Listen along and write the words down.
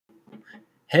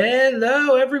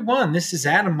Hello, everyone. This is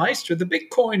Adam Meister, the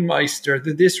Bitcoin Meister,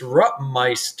 the Disrupt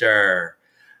Meister.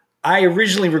 I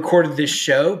originally recorded this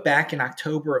show back in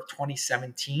October of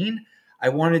 2017. I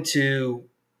wanted to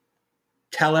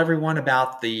tell everyone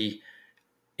about the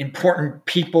important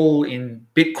people in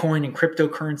Bitcoin and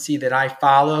cryptocurrency that I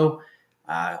follow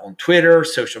on Twitter,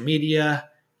 social media,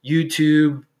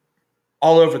 YouTube,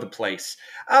 all over the place.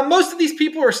 Most of these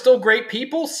people are still great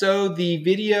people, so the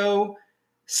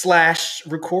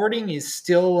video/recording is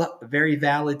still very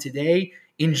valid today.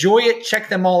 Enjoy it. Check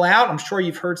them all out. I'm sure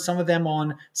you've heard some of them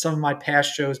on some of my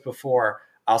past shows before.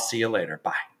 I'll see you later.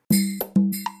 Bye.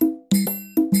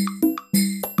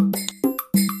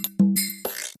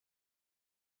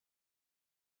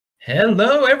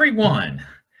 Hello, everyone.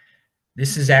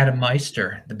 This is Adam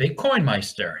Meister, the Bitcoin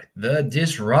Meister, the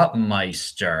Disrupt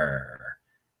Meister.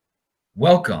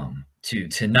 Welcome to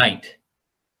Tonight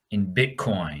in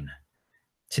Bitcoin.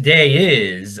 Today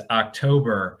is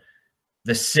October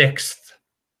the 6th,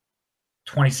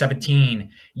 2017.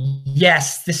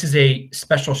 Yes, this is a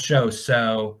special show.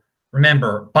 So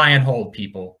remember, buy and hold,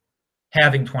 people.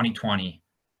 Having 2020,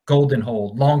 golden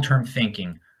hold, long-term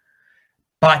thinking.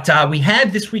 But we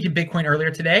had This Week in Bitcoin earlier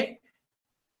today,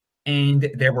 and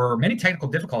there were many technical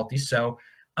difficulties. So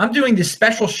I'm doing this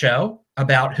special show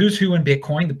about who's who in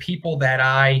Bitcoin, the people that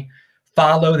I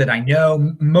follow, that I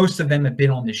know. Most of them have been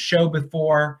on this show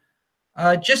before.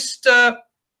 A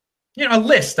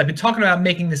list. I've been talking about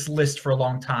making this list for a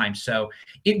long time. So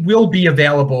it will be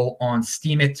available on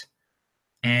Steemit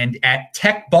and at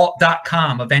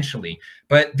techvault.com eventually.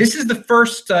 But this is the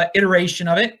first iteration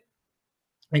of it.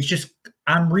 It's just,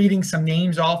 I'm reading some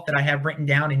names off that I have written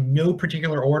down in no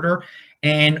particular order.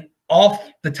 And off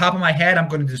the top of my head, I'm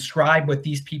going to describe what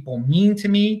these people mean to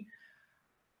me.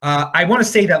 I want to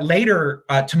say that later,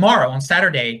 tomorrow on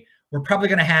Saturday, we're probably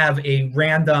going to have a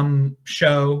random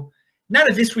show, not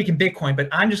a This Week in Bitcoin, but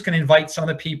I'm just going to invite some of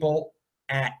the people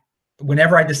at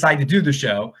whenever I decide to do the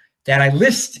show that I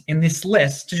list in this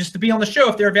list to be on the show.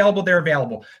 If they're available, they're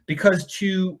available. Because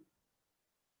to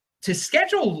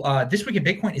schedule This Week in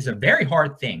Bitcoin is a very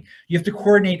hard thing. You have to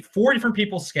coordinate 4 different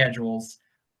people's schedules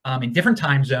in different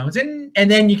time zones, and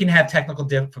then you can have technical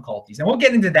difficulties. And we'll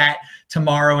get into that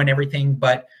tomorrow and everything.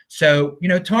 But so,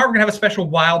 tomorrow we're gonna have a special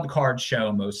wild card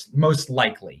show, most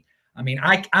likely. I mean,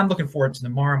 I'm looking forward to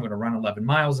tomorrow. I'm gonna run 11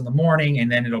 miles in the morning,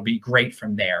 and then it'll be great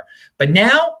from there. But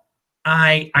now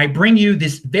I bring you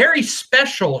this very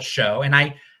special show, and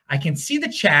I can see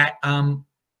the chat. Pound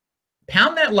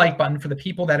that like button for the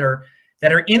people that are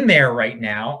in there right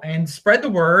now, and spread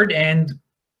the word. And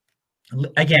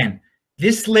again,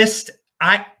 this list,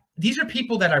 these are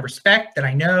people that I respect, that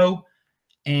I know,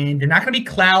 and they're not going to be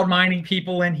cloud mining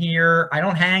people in here. I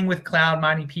don't hang with cloud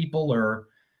mining people or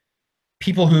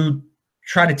people who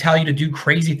try to tell you to do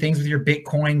crazy things with your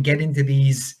Bitcoin, get into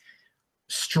these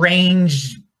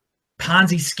strange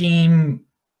Ponzi scheme,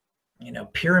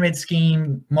 pyramid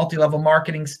scheme, multi-level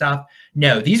marketing stuff.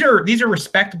 No, these are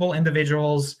respectable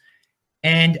individuals,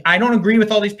 and I don't agree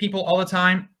with all these people all the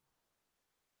time.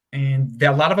 And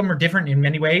a lot of them are different in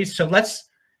many ways. So let's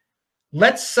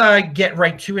get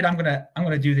right to it. I'm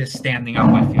gonna do this standing up.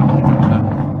 I feel like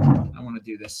I want to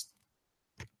do this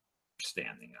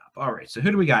standing up. All right. So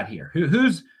who do we got here?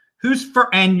 Who's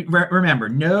for? And remember,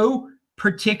 no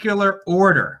particular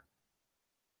order.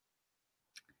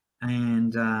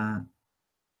 And all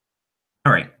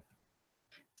right,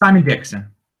 Simon Dixon.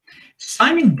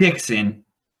 Simon Dixon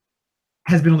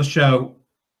has been on the show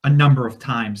a number of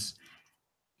times.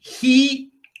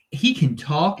 He can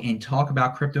talk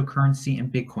about cryptocurrency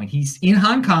and Bitcoin. He's in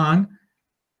Hong Kong.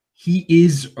 He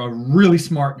is a really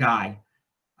smart guy.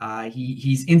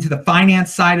 He's into the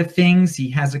finance side of things. He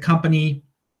has a company.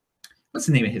 What's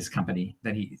the name of his company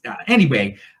that he?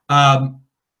 Anyway,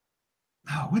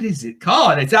 what is it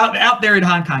called? It's out there in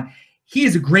Hong Kong. He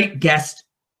is a great guest.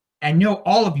 I know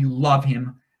all of you love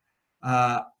him.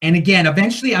 And again,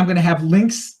 eventually I'm going to have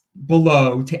links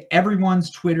below to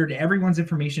everyone's Twitter, to everyone's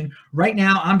information. Right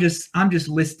now, I'm just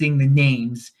listing the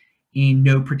names in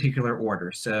no particular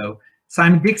order. So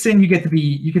Simon Dixon, you get to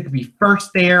be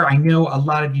first there. I know a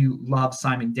lot of you love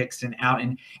Simon Dixon out,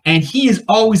 and he is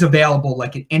always available,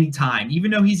 like at any time.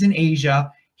 Even though he's in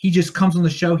Asia, he just comes on the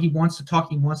show. He wants to talk.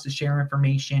 He wants to share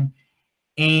information,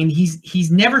 and he's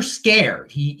never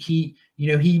scared. He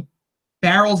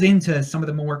barrels into some of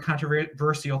the more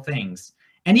controversial things.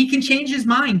 And he can change his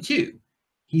mind too.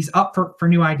 He's up for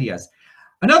new ideas.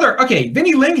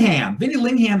 Vinny Lingham. Vinny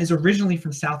Lingham is originally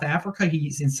from South Africa.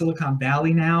 He's in Silicon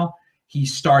Valley now. He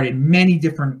started many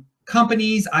different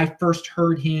companies. I first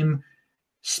heard him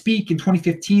speak in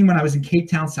 2015 when I was in Cape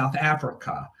Town, South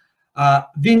Africa.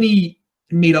 Vinny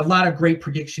made a lot of great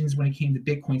predictions when it came to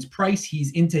Bitcoin's price.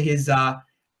 He's into his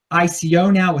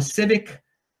ICO now with Civic,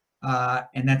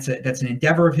 and that's an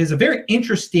endeavor of his. A very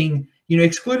interesting,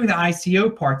 excluding the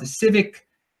ICO part, the Civic,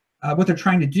 what they're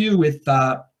trying to do with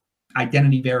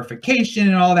identity verification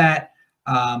and all that.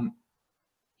 Not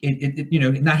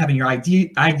having your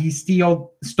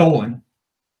ID stolen.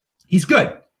 He's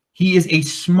good. He is a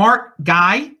smart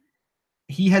guy.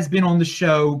 He has been on the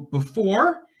show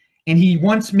before, and he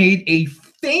once made a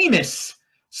famous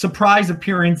surprise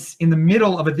appearance in the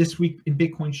middle of a This Week in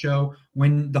Bitcoin show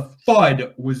when the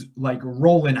FUD was like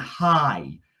rolling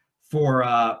high for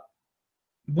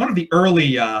one of the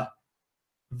early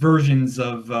versions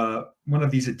of one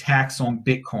of these attacks on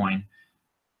Bitcoin.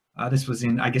 This was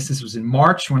in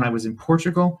March when I was in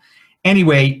Portugal.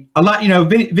 Anyway, a lot,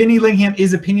 Vinny Lingham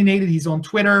is opinionated. He's on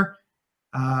Twitter.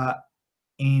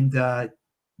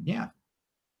 Yeah,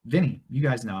 Vinny, you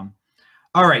guys know him.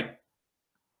 All right.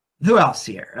 Who else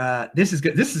here? This is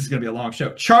good. This is going to be a long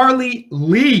show. Charlie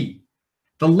Lee,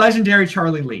 the legendary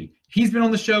Charlie Lee. He's been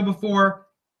on the show before.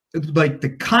 Like the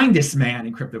kindest man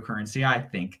in cryptocurrency, I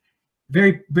think.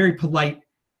 Very, very polite.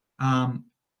 I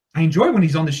enjoy when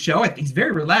he's on the show. He's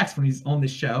very relaxed when he's on the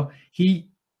show. He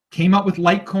came up with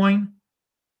Litecoin.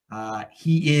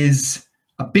 He is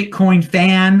a Bitcoin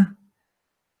fan.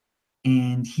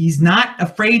 And he's not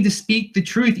afraid to speak the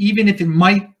truth, even if it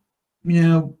might,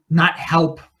 not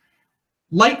help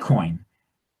Litecoin.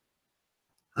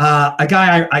 A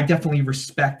guy I definitely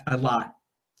respect a lot.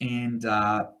 And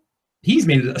he's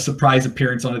made a surprise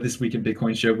appearance on a This Week in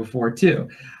Bitcoin show before, too.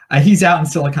 He's out in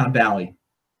Silicon Valley.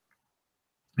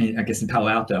 I guess in Palo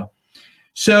Alto.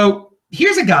 So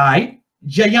here's a guy,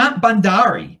 Jayant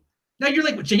Bhandari. Now you're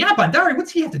like, Jayant Bhandari,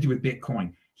 what's he have to do with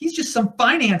Bitcoin? He's just some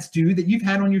finance dude that you've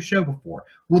had on your show before.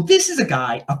 Well, this is a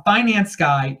guy, a finance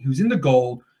guy who's in the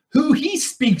gold, who he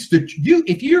speaks to you.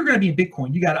 If you're going to be in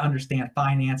Bitcoin, you got to understand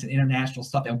finance and international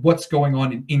stuff and what's going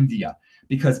on in India,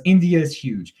 because India is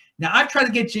huge. Now, I've tried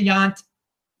to get Jayant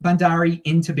Bhandari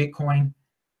into Bitcoin.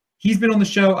 He's been on the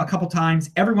show a couple times.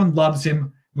 Everyone loves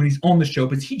him when he's on the show,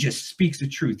 but he just speaks the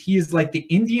truth. He is like the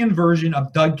Indian version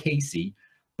of Doug Casey,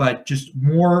 but just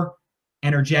more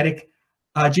energetic.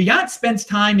 Jayant spends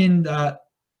time in, I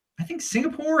think,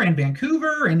 Singapore and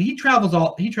Vancouver, and he travels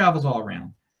all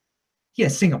around. Yeah,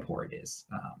 Singapore it is.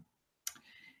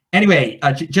 Anyway,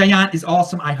 Jayant is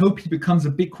awesome. I hope he becomes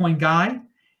a Bitcoin guy.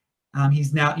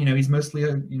 He's now, he's mostly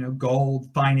a, gold,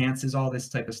 finances, all this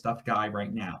type of stuff guy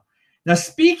right now. Now,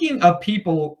 speaking of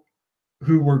people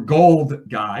who were gold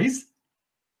guys,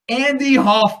 Andy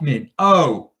Hoffman.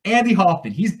 Oh, Andy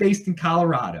Hoffman. He's based in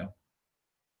Colorado.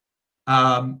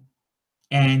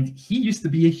 And he used to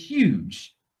be a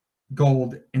huge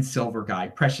gold and silver guy,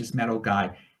 precious metal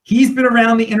guy. He's been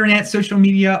around the internet, social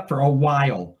media for a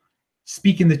while,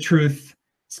 speaking the truth,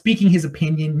 speaking his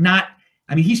opinion.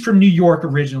 He's from New York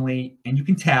originally, and you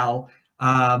can tell.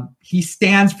 He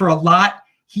stands for a lot.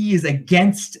 He is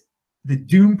against the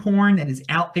doom porn that is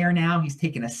out there now. He's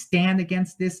taken a stand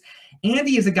against this.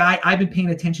 Andy is a guy I've been paying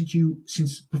attention to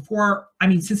since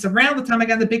around the time I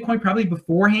got into Bitcoin, probably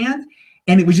beforehand.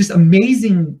 And it was just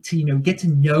amazing to, get to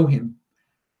know him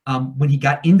when he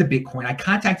got into Bitcoin. I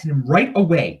contacted him right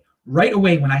away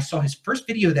when I saw his first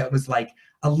video that was like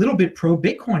a little bit pro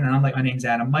Bitcoin. And I'm like, my name's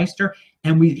Adam Meister.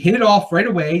 And we hit it off right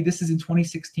away. This is in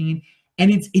 2016.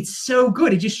 And it's so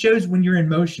good. It just shows when you're in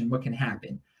motion, what can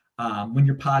happen when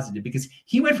you're positive. Because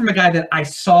he went from a guy that I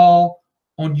saw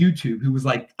on YouTube who was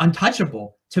like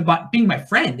untouchable to being my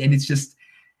friend. And it's just,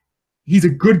 he's a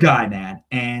good guy, man.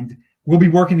 And we'll be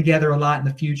working together a lot in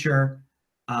the future.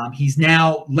 He's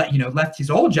now left his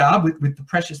old job with the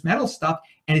precious metal stuff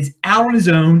and is out on his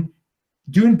own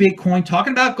doing Bitcoin,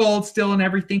 talking about gold still and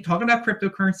everything, talking about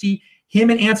cryptocurrency. Him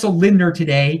and Ansel Lindner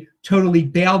today totally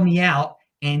bailed me out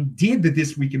and did the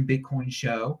This Week in Bitcoin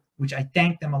show, which I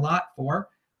thank them a lot for,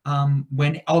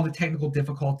 when all the technical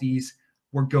difficulties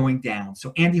were going down.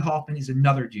 So Andy Hoffman is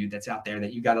another dude that's out there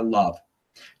that you got to love.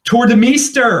 Tor de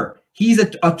Meester. He's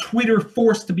a Twitter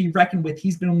force to be reckoned with.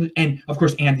 He's been on the, and of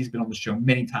course, Andy's been on the show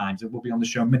many times and will be on the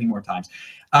show many more times.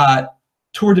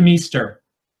 Tor de Meester.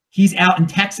 He's out in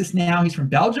Texas now. He's from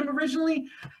Belgium originally.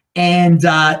 And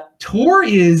Tor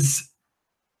is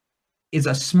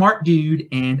a smart dude.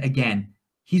 And again,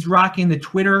 he's rocking the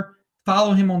Twitter.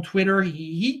 Follow him on Twitter.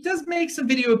 He does make some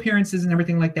video appearances and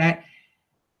everything like that.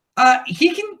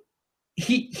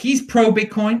 He's pro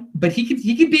Bitcoin, but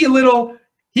he can be a little,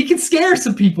 he can scare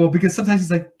some people because sometimes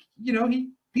he's like,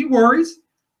 he worries.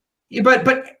 But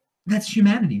that's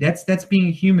humanity. That's being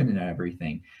a human and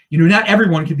everything. Not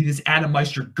everyone can be this Adam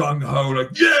Meister gung-ho, like,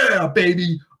 yeah,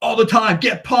 baby, all the time,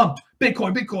 get pumped.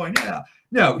 Bitcoin, Bitcoin, yeah.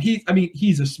 No,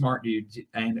 he's a smart dude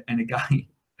and a guy,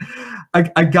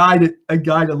 a guy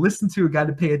to listen to, a guy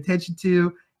to pay attention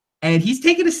to, and he's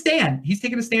taking a stand. He's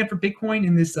taking a stand for Bitcoin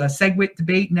in this SegWit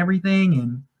debate and everything,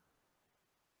 and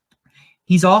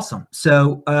he's awesome.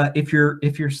 So if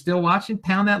you're still watching,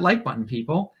 pound that like button,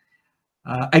 people.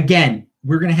 Again,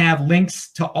 we're going to have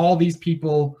links to all these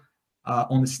people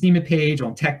on the Steemit page,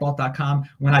 on techvault.com,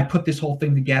 when I put this whole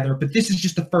thing together. But this is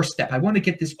just the first step. I want to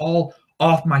get this all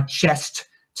off my chest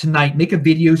tonight, make a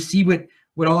video, see what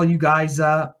all you guys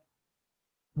think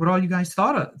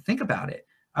about it.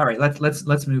 All right,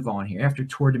 let's move on here after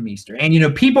Tour de Meester.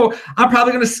 And people, I'm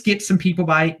probably going to skip some people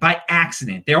by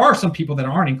accident. There are some people that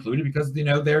aren't included because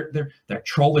they're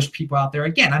trollish people out there.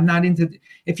 Again, I'm not into.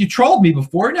 If you trolled me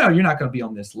before, no, you're not going to be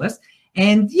on this list.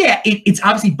 And yeah, it's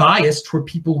obviously biased toward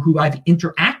people who I've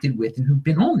interacted with and who've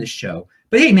been on this show.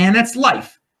 But hey, man, that's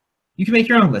life. You can make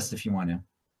your own list if you want to.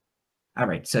 All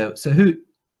right, so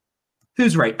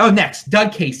who's right? Oh, next,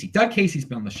 Doug Casey. Doug Casey's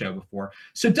been on the show before.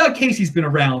 So Doug Casey's been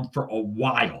around for a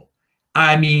while.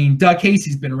 I mean, Doug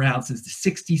Casey's been around since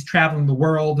the 60s, traveling the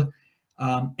world.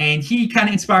 And he kind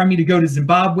of inspired me to go to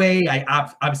Zimbabwe. I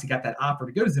obviously got that offer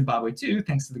to go to Zimbabwe too,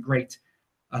 thanks to the great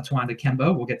Tawanda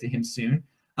Kembo. We'll get to him soon.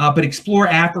 But Explore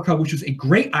Africa, which was a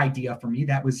great idea for me.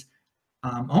 That was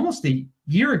almost a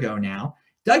year ago now.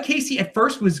 Doug Casey at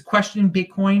first was questioning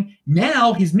Bitcoin.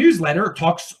 Now his newsletter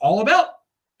talks all about,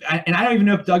 and I don't even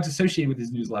know if Doug's associated with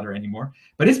his newsletter anymore,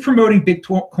 but it's promoting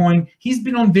Bitcoin. He's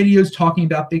been on videos talking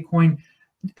about Bitcoin.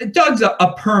 Doug's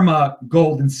a perma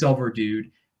gold and silver dude,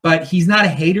 but he's not a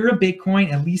hater of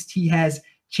Bitcoin. At least he has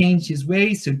changed his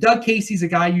ways. So Doug Casey's a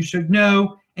guy you should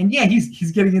know. And yeah,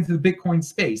 he's getting into the Bitcoin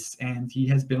space, and he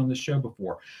has been on the show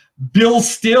before. Bill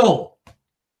Still.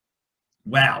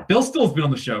 Wow, Bill Still's been on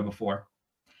the show before.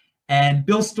 And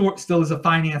Bill Still is a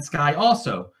finance guy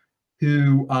also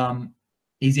who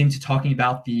is into talking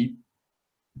about the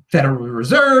Federal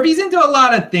Reserve. He's into a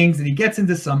lot of things, and he gets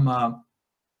into some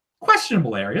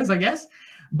questionable areas, I guess.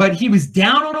 But he was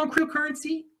down on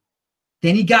cryptocurrency.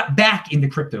 Then he got back into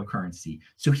cryptocurrency.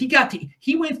 So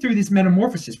he went through this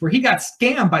metamorphosis where he got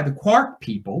scammed by the Quark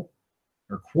people,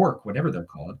 or Quark, whatever they're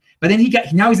called. But then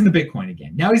now he's in the Bitcoin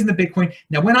again. Now he's in the Bitcoin.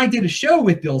 Now, when I did a show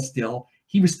with Bill Still,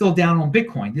 he was still down on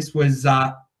Bitcoin. This was,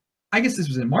 I guess this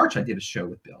was in March I did a show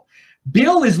with Bill.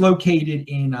 Bill is located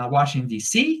in Washington,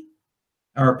 D.C.,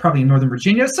 or probably in Northern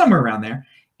Virginia, somewhere around there.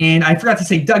 And I forgot to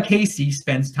say, Doug Casey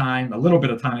spends a little bit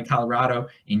of time in Colorado,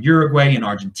 in Uruguay, in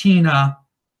Argentina.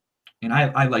 And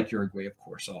I like Uruguay, of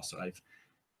course, also.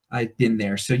 I've been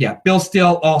there. So yeah, Bill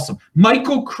Still, awesome.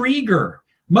 Michael Krieger,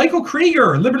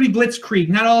 Liberty Blitzkrieg.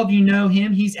 Not all of you know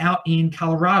him. He's out in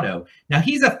Colorado. Now,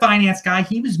 he's a finance guy.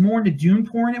 He was more into doom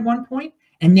porn at one point,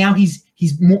 and now he's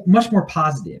much more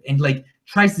positive and like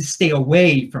tries to stay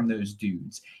away from those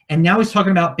dudes. And now he's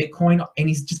talking about Bitcoin, and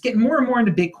he's just getting more and more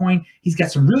into Bitcoin. He's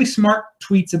got some really smart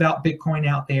tweets about Bitcoin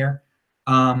out there.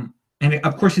 And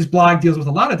of course, his blog deals with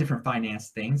a lot of different finance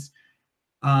things.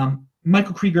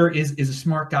 Michael Krieger is a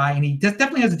smart guy, and he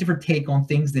definitely has a different take on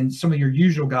things than some of your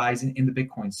usual guys in the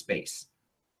Bitcoin space.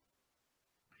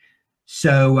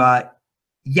 So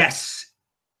yes,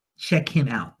 check him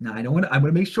out. Now I want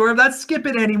to make sure I'm not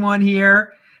skipping anyone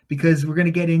here because we're going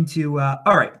to get into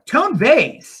all right, Tone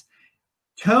Vays.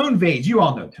 Tone Vays, you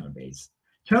all know Tone Vays.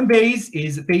 Tone Vays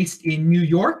is based in New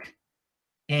York,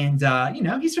 and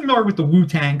he's familiar with the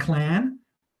Wu-Tang Clan.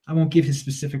 I won't give his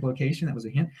specific location. That was a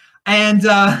hint. And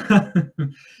no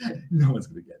one's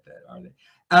going to get that, are they?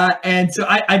 And so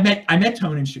I met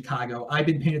Tone in Chicago. I've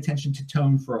been paying attention to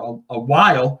Tone for a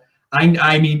while.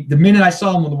 I mean, the minute I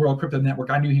saw him on the World Crypto Network,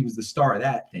 I knew he was the star of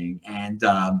that thing. And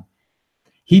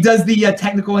he does the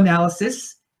technical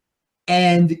analysis.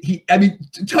 And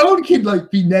Tone can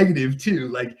like be negative too.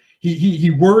 Like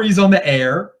he worries on the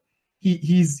air.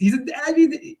 He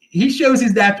shows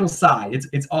his natural side.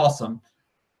 It's awesome.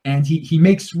 And he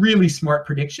makes really smart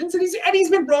predictions, and he's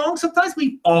been wrong. Sometimes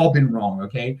we've all been wrong,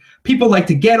 okay? People like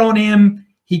to get on him.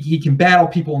 He can battle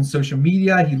people on social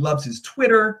media. He loves his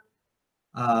Twitter.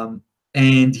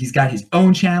 And he's got his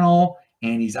own channel,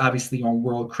 and he's obviously on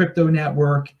World Crypto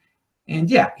Network. And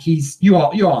yeah, you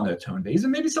all know Tone Vays,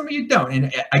 and maybe some of you don't.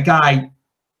 And a guy,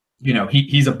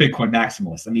 he's a Bitcoin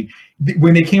maximalist. I mean,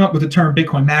 when they came up with the term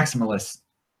Bitcoin maximalist,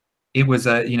 it was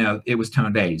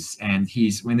Tone Vays, and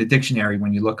he's in the dictionary.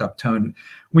 When you look up Bitcoin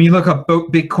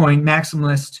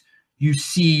maximalist, you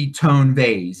see Tone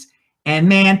Vays. And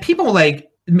man, people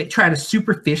like try to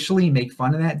superficially make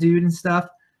fun of that dude and stuff.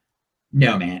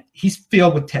 No, man, he's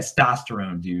filled with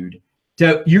testosterone, dude.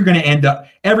 So you're gonna end up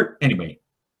anyway.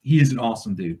 He is an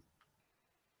awesome dude.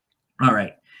 All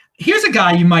right, here's a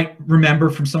guy you might remember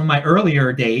from some of my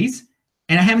earlier days,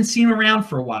 and I haven't seen him around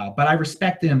for a while, but I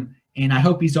respect him, and I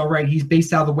hope he's all right. He's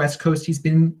based out of the West Coast. He's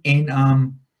been in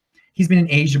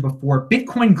Asia before.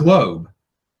 Bitcoin Globe.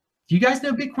 Do you guys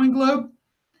know Bitcoin Globe?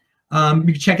 You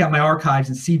can check out my archives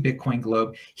and see Bitcoin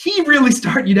Globe. He really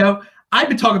started, you know, I've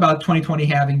been talking about 2020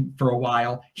 halving for a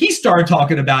while. He started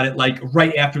talking about it like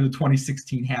right after the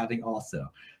 2016 halving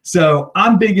also. So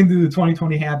I'm big into the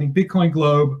 2020 halving. Bitcoin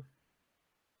Globe,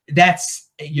 that's,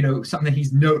 you know, something that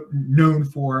he's known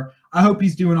for. I hope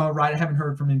he's doing all right. I haven't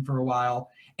heard from him for a while.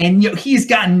 And, you know, he's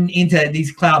gotten into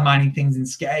these cloud mining things and,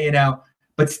 you know,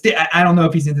 but I don't know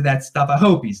if he's into that stuff. I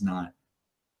hope he's not.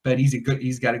 But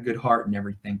he's got a good heart and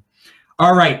everything.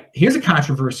 All right, here's a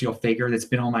controversial figure that's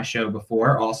been on my show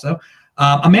before also.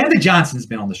 Amanda Johnson's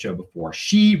been on the show before.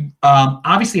 She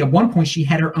obviously at one point she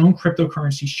had her own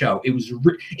cryptocurrency show. It was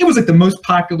like the most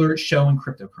popular show in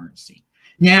cryptocurrency.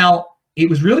 Now, it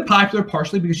was really popular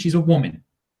partially because she's a woman,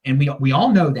 and we all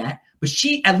know that, but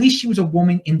at least she was a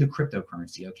woman into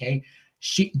cryptocurrency, okay?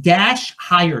 Dash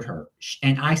hired her,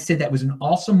 and I said that was an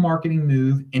awesome marketing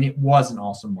move, and it was an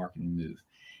awesome marketing move.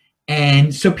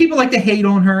 And so people like to hate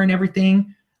on her and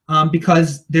everything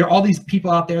because there are all these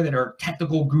people out there that are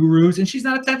technical gurus, and she's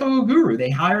not a technical guru. They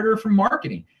hired her for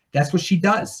marketing. That's what she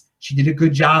does. She did a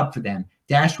good job for them.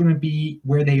 Dash wouldn't be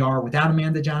where they are without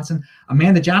Amanda Johnson.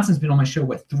 Amanda Johnson's been on my show,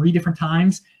 3 different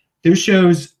times? Those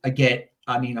shows get,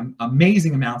 I mean,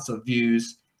 amazing amounts of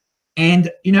views. And,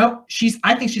 you know,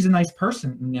 I think she's a nice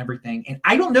person and everything. And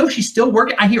I don't know if she's still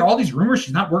working. I hear all these rumors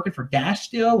she's not working for Dash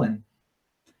still. And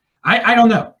I don't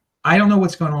know. I don't know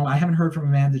what's going on. I haven't heard from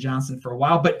Amanda Johnson for a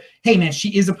while, but hey, man,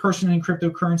 she is a person in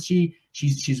cryptocurrency.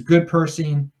 She's a good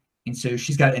person, and so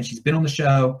she's been on the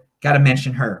show. Got to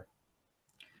mention her.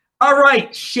 All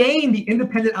right, Shane, the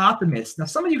independent optimist. Now,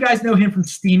 some of you guys know him from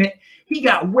Steam It. He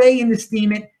got way into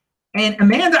Steam It, and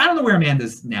Amanda. I don't know where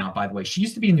Amanda's now. By the way, she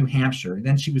used to be in New Hampshire, and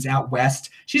then she was out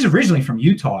west. She's originally from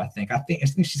Utah, I think. I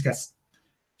think she's got.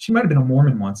 She might have been a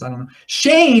Mormon once. I don't know.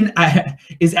 Shane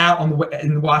is out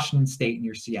in Washington State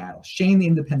near Seattle. Shane, the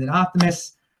independent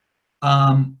optimist.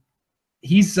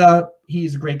 He's a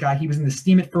great guy. He was in the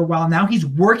Steam It for a while. Now he's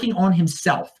working on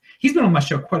himself. He's been on my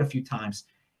show quite a few times.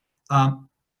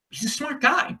 He's a smart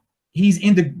guy. He's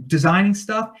into designing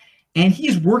stuff, and he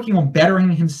is working on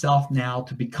bettering himself now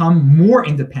to become more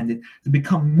independent, to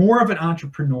become more of an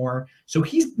entrepreneur. So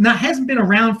hasn't been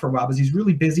around for a while because he's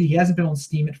really busy. He hasn't been on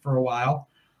Steam It for a while.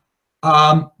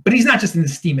 But he's not just in the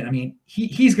Steam It. I mean,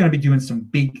 he's going to be doing some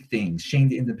big things. Shane,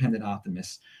 the independent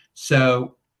optimist.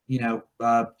 So, you know,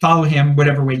 follow him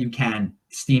whatever way you can.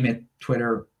 Steam It,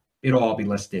 Twitter, it'll all be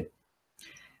listed.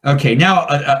 Okay, now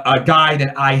a guy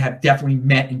that I have definitely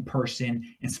met in person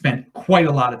and spent quite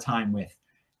a lot of time with,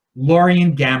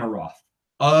 Lorian Gamaroff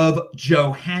of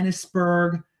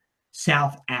Johannesburg,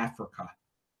 South Africa.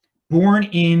 Born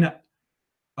in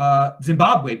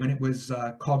Zimbabwe when it was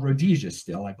called Rhodesia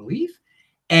still, I believe.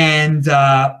 And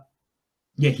yeah,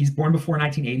 he's born before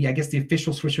 1980. I guess the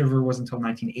official switchover was until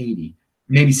 1980,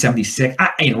 maybe 76.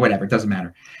 You know, whatever, it doesn't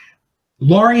matter.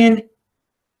 Lorian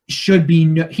should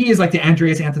be, he is like the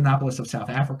Andreas Antonopoulos of South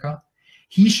Africa.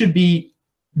 He should be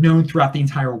known throughout the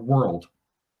entire world.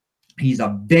 He's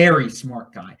a very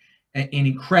smart guy, an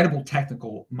incredible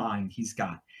technical mind he's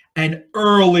got, an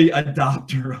early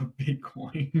adopter of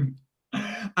Bitcoin.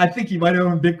 I think he might have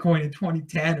owned Bitcoin in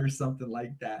 2010 or something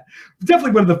like that.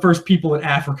 Definitely one of the first people in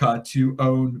Africa to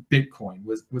own Bitcoin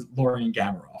was Lorian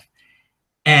Gamaroff.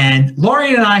 And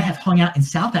Lorian and I have hung out in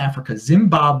South Africa,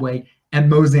 Zimbabwe, and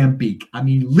Mozambique. I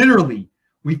mean, literally,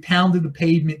 we pounded the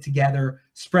pavement together,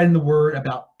 spreading the word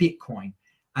about Bitcoin.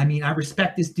 I mean, I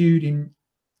respect this dude in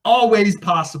all ways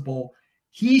possible.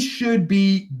 He should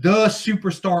be the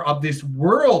superstar of this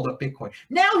world of Bitcoin.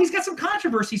 Now he's got some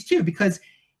controversies too, because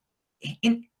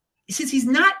since he's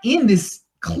not in this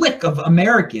clique of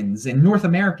Americans and North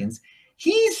Americans,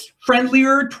 he's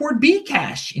friendlier toward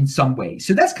Bcash in some ways.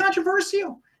 So that's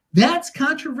controversial. That's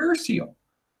controversial.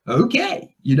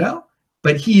 Okay, you know,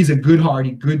 but he is a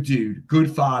good-hearted, good dude, good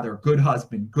father, good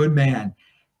husband, good man.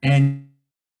 And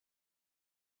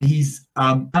he's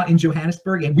out in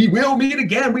Johannesburg, and we will meet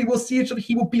again. We will see each other.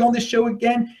 He will be on this show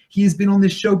again. He has been on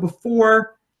this show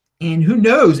before. And who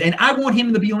knows? And I want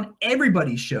him to be on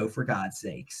everybody's show, for God's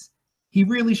sakes. He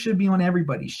really should be on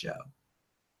everybody's show.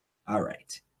 All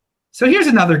right. So here's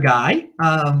another guy,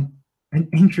 an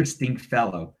interesting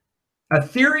fellow.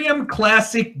 Ethereum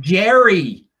Classic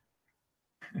Jerry.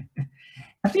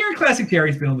 Ethereum Classic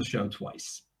Jerry's been on the show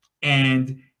twice.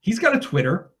 And he's got a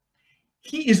Twitter.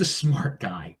 He is a smart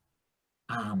guy.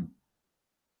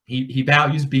 He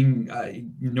values being,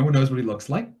 no one knows what he looks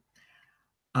like.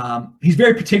 He's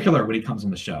very particular when he comes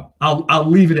on the show. I'll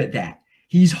leave it at that.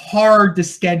 He's hard to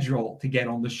schedule to get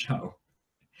on the show.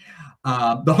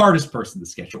 The hardest person to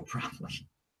schedule, probably.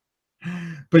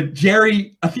 But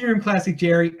Jerry, Ethereum Classic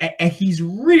Jerry, and he's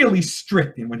really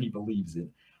strict in what he believes in.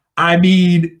 I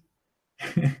mean,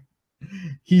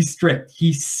 he's strict. He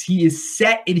is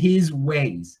set in his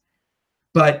ways,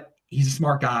 but he's a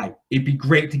smart guy. It'd be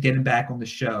great to get him back on the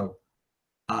show.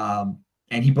 And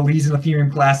he believes in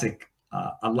Ethereum Classic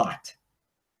a lot.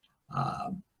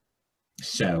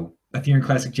 So Ethereum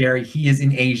Classic Jerry, he is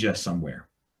in Asia somewhere.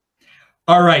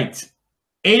 All right.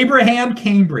 Abraham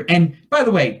Cambridge. And by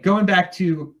the way, going back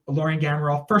to Lorian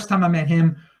Gamarov, first time I met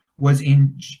him was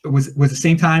the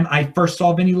same time I first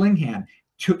saw Vinny Linghan,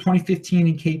 2015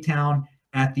 in Cape Town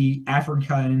at the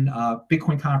African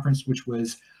Bitcoin conference, which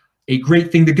was a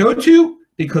great thing to go to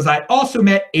because I also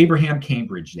met Abraham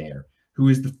Cambridge there, who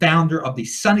is the founder of the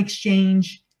Sun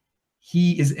Exchange.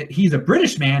 He's a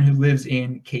British man who lives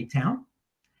in Cape Town,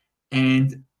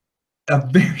 and a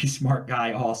very smart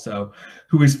guy also,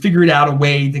 who has figured out a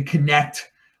way to connect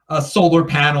solar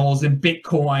panels and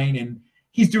Bitcoin, and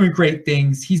he's doing great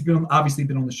things. He's obviously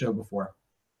been on the show before,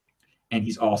 and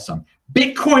he's awesome.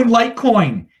 Bitcoin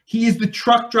Litecoin. He is the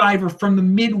truck driver from the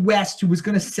Midwest who was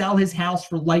going to sell his house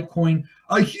for Litecoin.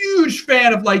 A huge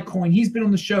fan of Litecoin. He's been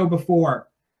on the show before,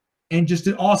 and just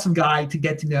an awesome guy to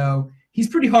get to know. He's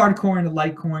pretty hardcore into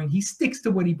Litecoin. He sticks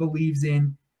to what he believes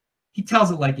in. He tells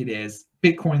it like it is.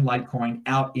 Bitcoin Litecoin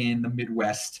out in the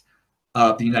Midwest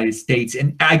of the United States.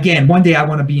 And again, one day I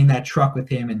want to be in that truck with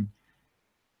him and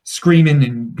screaming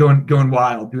and going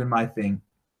wild, doing my thing.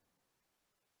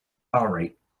 All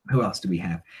right. Who else do we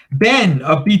have? Ben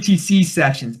of BTC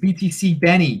Sessions. BTC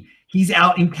Benny. He's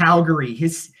out in Calgary.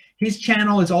 His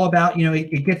channel is all about,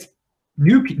 it gets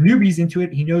newbies into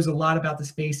it. He knows a lot about the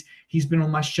space. He's been on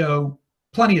my show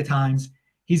plenty of times.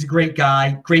 He's a great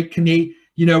guy, great Canadian.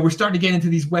 We're starting to get into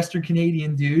these Western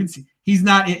Canadian dudes. He's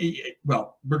not,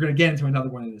 well, we're going to get into another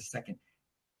one in a second.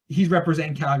 He's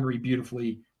representing Calgary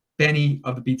beautifully. Benny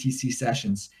of the BTC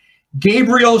Sessions.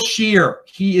 Gabriel Shear.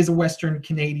 He is a Western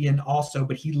Canadian also,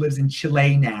 but he lives in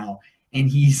Chile now. And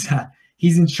he's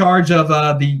in charge of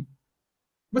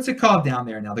what's it called down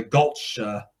there now? The Gulch.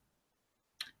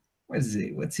 What is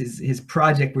it? What's his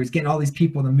project where he's getting all these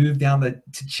people to move down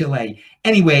to Chile?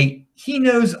 Anyway, he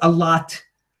knows a lot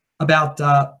about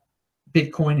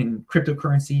Bitcoin and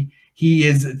cryptocurrency. He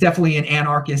is definitely an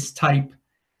anarchist type,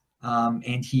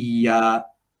 and he's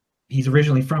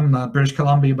originally from British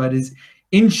Columbia, but is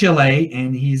in Chile,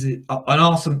 and he's an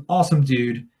awesome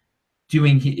dude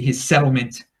doing his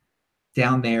settlement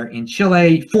down there in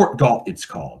Chile. Fort Galt, it's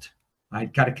called. I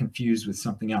got it confused with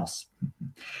something else.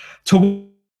 Tawanda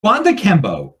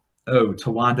Kembo. Oh,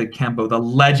 Tawanda Kembo, the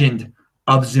legend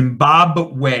of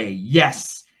Zimbabwe.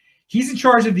 Yes. He's in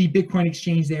charge of the Bitcoin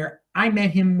exchange there. I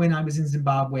met him when I was in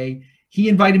Zimbabwe. He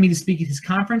invited me to speak at his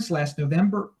conference last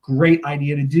November. Great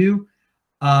idea to do.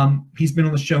 He's been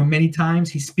on the show many times.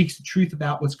 He speaks the truth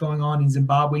about what's going on in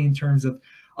Zimbabwe in terms of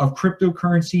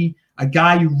cryptocurrency, a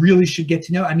guy you really should get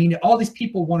to know. I mean, all these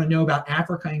people want to know about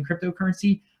Africa and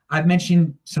cryptocurrency. I've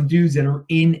mentioned some dudes that are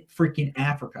in freaking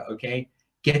Africa, okay?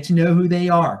 Get to know who they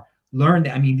are. Learn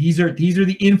that. I mean, these are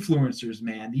the influencers,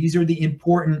 man. These are the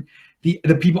important, the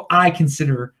people I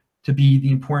consider to be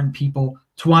the important people.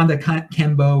 Tawanda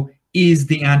Kembo is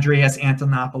the Andreas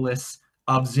Antonopoulos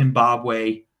of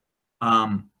Zimbabwe,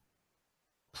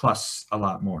 plus a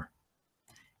lot more.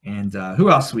 And who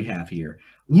else do we have here?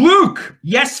 Luke,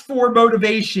 Yes for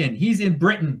Motivation. He's in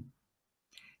Britain.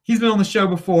 He's been on the show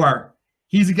before.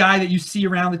 He's a guy that you see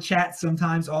around the chat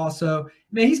sometimes also.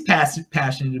 Man, he's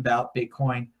passionate about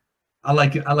Bitcoin. I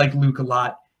like Luke a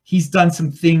lot. He's done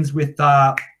some things with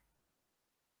what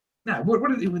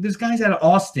are there's guys out of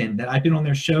Austin that I've been on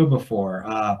their show before.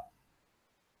 God,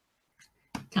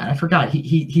 I forgot.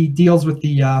 He deals with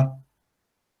the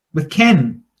with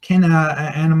Ken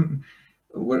and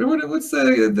what's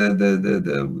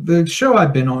the show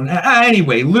I've been on?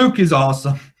 Anyway, Luke is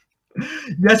awesome.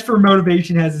 Yes for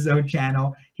Motivation has his own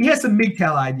channel. He has some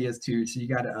MGTOW ideas too, so you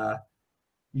gotta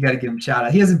give him a shout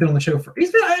out. He hasn't been on the show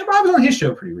I was on his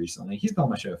show pretty recently. He's been on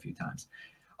my show a few times.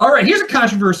 All right, here's a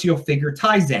controversial figure,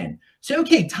 Tai Zen. So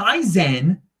okay, Tai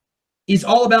Zen is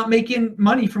all about making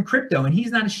money from crypto, and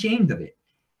he's not ashamed of it.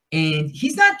 And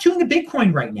he's not doing the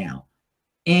Bitcoin right now.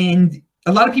 And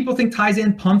a lot of people think Tai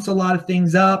Zen pumps a lot of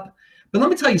things up. But let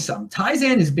me tell you something. Tai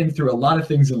Zen has been through a lot of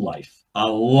things in life. A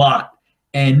lot.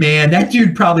 And man, that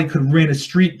dude probably could win a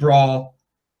street brawl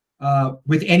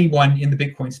with anyone in the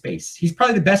Bitcoin space. He's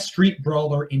probably the best street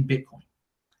brawler in Bitcoin.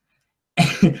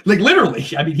 Like literally,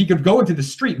 I mean, he could go into the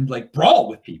street and like brawl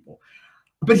with people.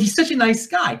 but he's such a nice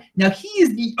guy. Now he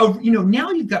is the,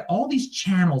 now you've got all these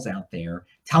channels out there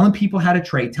telling people how to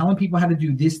trade, telling people how to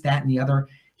do this, that, and the other.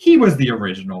 He was the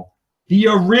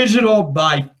original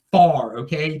by far.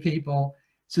 Okay, people.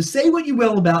 So say what you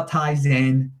will about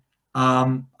Tizen.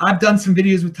 I've done some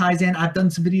videos with Tizen. I've done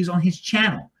some videos on his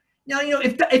channel. Now,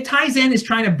 if Tizen is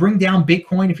trying to bring down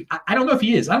Bitcoin, I don't know if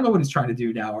he is. I don't know what he's trying to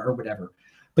do now or whatever.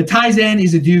 But Tizen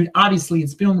is a dude, obviously,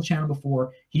 it's been on the channel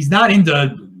before. He's not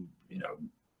into,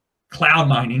 cloud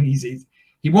mining.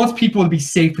 He wants people to be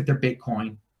safe with their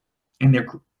Bitcoin and their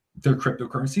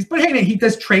cryptocurrencies. But hey, man, he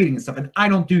does trading and stuff, and I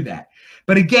don't do that.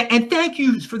 But again, and thank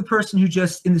you for the person who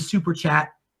just in the super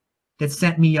chat that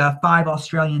sent me $5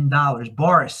 Australian,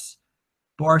 Boris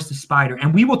the Spider.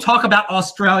 And we will talk about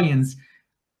Australians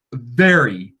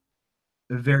very,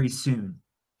 very soon.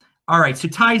 All right, so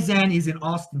Tizen is in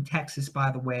Austin, Texas,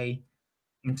 by the way,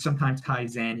 and sometimes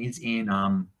Tizen is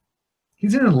in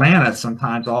he's in Atlanta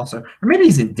sometimes also, or maybe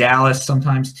he's in Dallas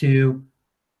sometimes too.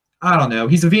 I don't know.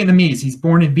 He's a Vietnamese.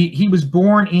 He was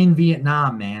born in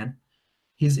Vietnam, man.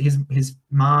 His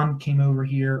mom came over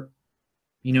here,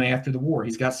 after the war.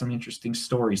 He's got some interesting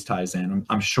stories, Tizen,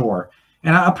 I'm sure.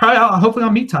 And hopefully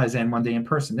I'll meet Tizen one day in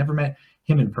person. Never met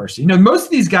him in person. Most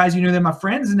of these guys, they're my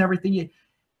friends and everything.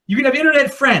 You can have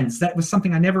internet friends. That was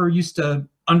something I never used to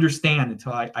understand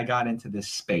until I got into this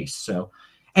space. So,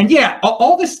 and yeah,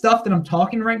 all this stuff that I'm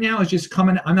talking right now is just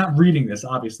coming. I'm not reading this,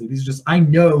 obviously. These are just, I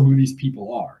know who these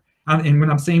people are. And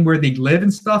when I'm saying where they live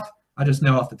and stuff, I just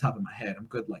know off the top of my head. I'm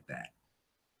good like that.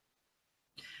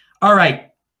 All right.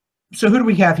 So who do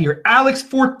we have here? Alex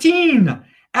 14.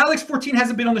 Alex 14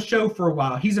 hasn't been on the show for a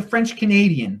while. He's a French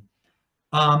Canadian.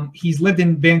 He's lived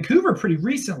in Vancouver pretty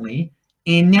recently,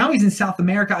 and now he's in South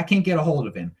America. I can't get a hold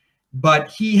of him, but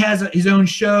he has his own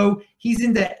show. He's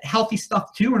into healthy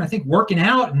stuff too, and I think working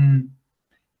out, and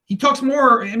he talks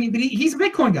more. I mean, but he's a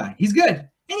Bitcoin guy. He's good,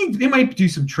 and he might do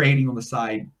some trading on the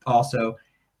side also.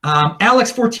 Alex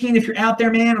 14, if you're out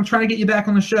there, man, I'm trying to get you back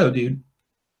on the show, dude.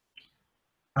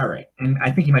 All right, and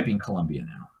I think he might be in Colombia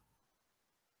now.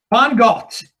 Juan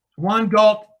Galt,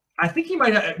 I think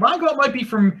Juan Galt might be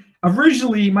from,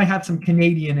 originally might have some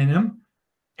Canadian in him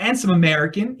and some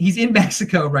American. He's in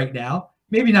Mexico right now.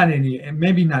 Maybe not in the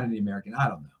American, I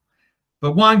don't know.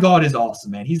 But Juan Galt is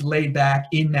awesome, man. He's laid back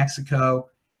in Mexico.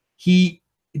 He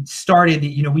started,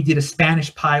 we did a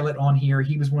Spanish pilot on here.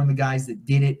 He was one of the guys that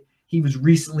did it. He was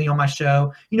recently on my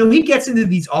show. He gets into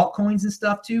these altcoins and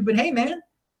stuff too, but hey, man,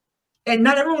 and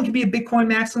not everyone can be a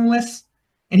Bitcoin maximalist.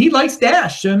 And he likes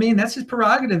Dash. So, I mean, that's his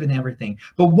prerogative and everything.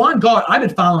 But Juan Galt, I've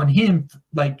been following him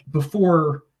like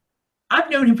before. I've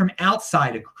known him from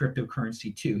outside of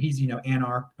cryptocurrency too. He's,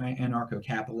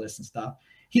 anarcho-capitalist and stuff.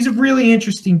 He's a really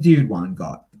interesting dude, Juan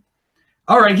Galt.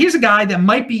 All right, here's a guy that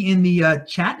might be in the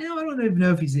chat now. I don't even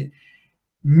know if he's in.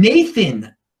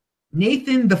 Nathan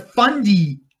the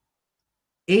Fundy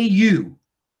AU.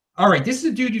 All right, this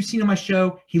is a dude you've seen on my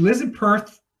show. He lives in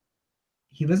Perth.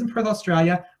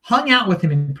 Australia. Hung out with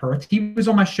him in Perth. He was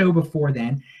on my show before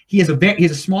then. He has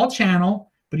a small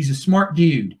channel, but he's a smart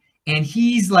dude. And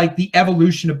he's like the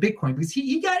evolution of Bitcoin because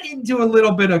he got into a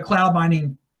little bit of cloud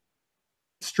mining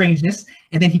strangeness,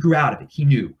 and then he grew out of it. He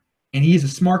knew. And he is a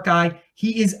smart guy.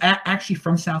 He is actually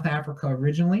from South Africa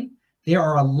originally. There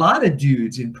are a lot of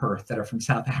dudes in Perth that are from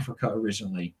South Africa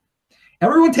originally.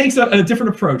 Everyone takes a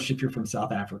different approach if you're from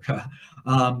South Africa.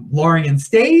 Lorian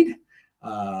stayed.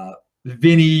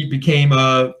 Vinny became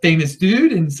a famous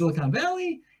dude in Silicon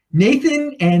Valley.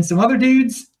 Nathan and some other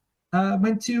dudes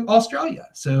went to Australia.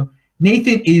 So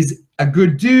Nathan is a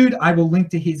good dude. I will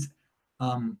link to his,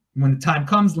 when the time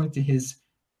comes, link to his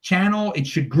channel. It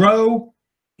should grow.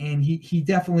 And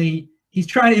he's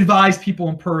trying to advise people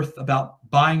in Perth about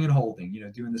buying and holding,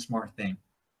 doing the smart thing.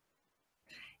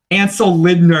 Ansel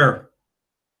Lindner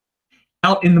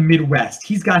out in the Midwest.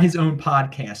 He's got his own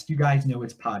podcast. You guys know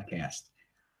his podcast.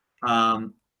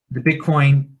 The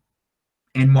Bitcoin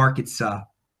and Markets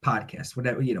podcast,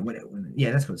 whatever,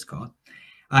 yeah, that's what it's called.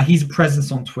 He's a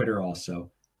presence on Twitter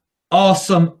also.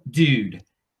 Awesome dude.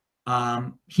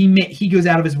 He goes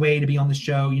out of his way to be on the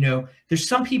show. There's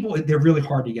some people, they're really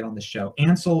hard to get on the show.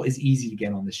 Ansel is easy to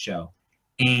get on the show,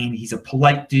 and he's a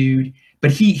polite dude, but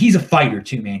he's a fighter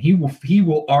too, man. He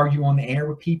will argue on the air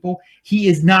with people. He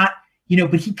is not,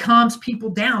 but he calms people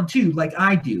down too, like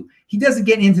I do. He doesn't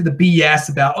get into the BS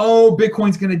about, oh,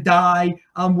 Bitcoin's going to die.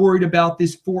 I'm worried about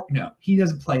this fork. No, he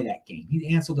doesn't play that game.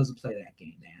 Ansel doesn't play that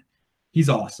game, man. He's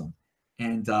awesome.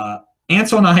 And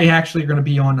Ansel and I actually are going to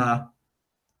be on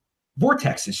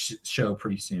Vortex's show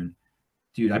pretty soon.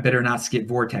 Dude, I better not skip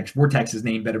Vortex. Vortex's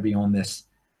name better be on this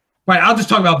Right, I'll just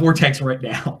talk about Vortex right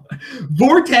now.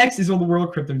 Vortex is on the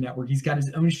World Crypto Network. He's got his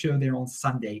own show there on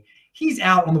Sunday. He's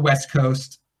out on the West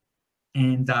Coast,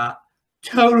 and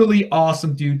totally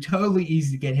awesome dude. Totally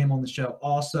easy to get him on the show.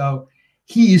 Also,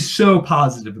 he is so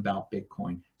positive about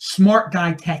Bitcoin. Smart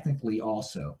guy technically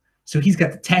also. So he's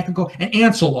got the technical, and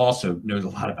Ansel also knows a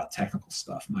lot about technical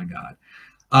stuff. My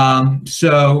God.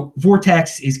 So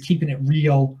Vortex is keeping it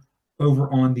real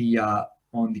over on the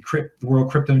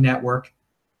World Crypto Network.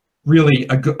 Really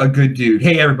a good dude.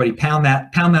 Hey everybody, pound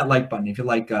that like button if you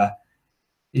like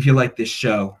this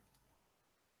show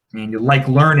and you like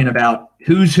learning about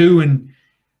who's who in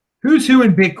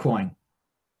Bitcoin.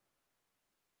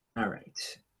 All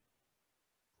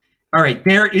right.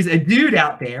 There is a dude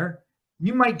out there.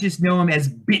 You might just know him as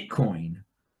Bitcoin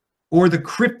or the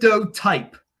crypto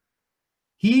type.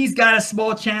 He's got a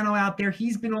small channel out there.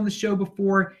 He's been on the show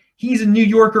before. He's a New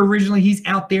Yorker originally. He's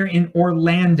out there in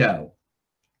Orlando.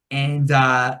 And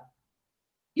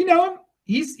you know him.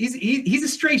 He's a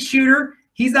straight shooter.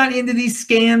 He's not into these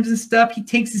scams and stuff. He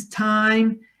takes his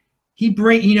time. He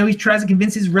tries to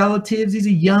convince his relatives. He's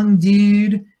a young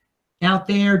dude out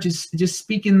there, just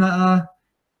speaking the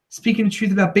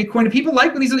truth about Bitcoin. And people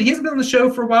like when he hasn't been on the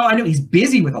show for a while. I know he's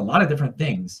busy with a lot of different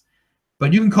things,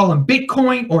 but you can call him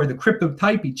Bitcoin or the crypto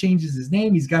type. He changes his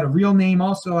name. He's got a real name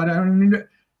also. I don't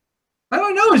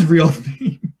know his real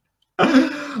name.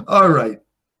 All right.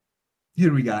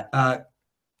 Here we got.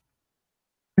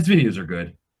 His videos are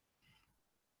good.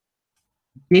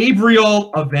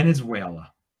 Gabriel of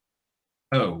Venezuela.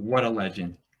 Oh, what a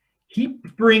legend. He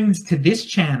brings to this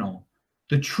channel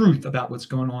the truth about what's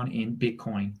going on in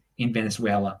Bitcoin in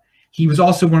Venezuela. He was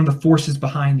also one of the forces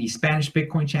behind the Spanish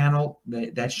Bitcoin channel,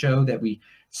 that show that we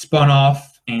spun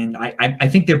off. And I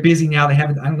think they're busy now. I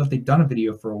don't know if they've done a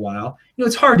video for a while.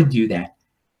 It's hard to do that.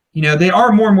 There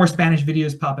are more and more Spanish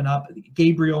videos popping up.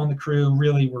 Gabriel and the crew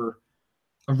really were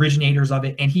originators of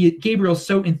it. And Gabriel's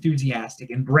so enthusiastic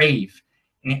and brave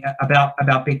about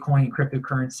Bitcoin and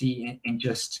cryptocurrency and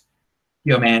just,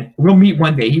 man, we'll meet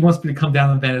one day. He wants me to come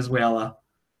down to Venezuela,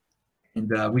 and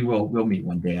we'll meet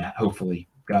one day, hopefully,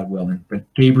 God willing. But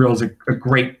Gabriel's a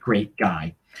great, great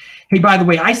guy. Hey, by the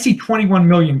way, I see 21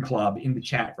 Million Club in the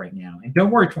chat right now. And don't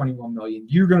worry, 21 Million.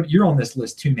 You're on this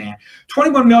list too, man.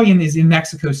 21 Million is in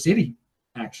Mexico City,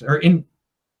 actually.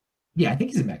 I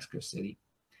think he's in Mexico City.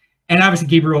 And obviously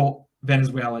Gabriel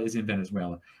Venezuela is in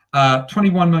Venezuela.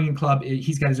 21 Million Club,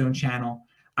 he's got his own channel.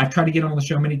 I've tried to get him on the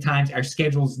show many times. Our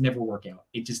schedules never work out.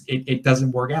 It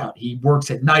doesn't work out. He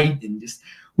works at night and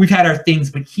we've had our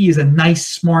things, but he is a nice,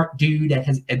 smart dude that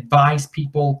has advised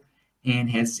people and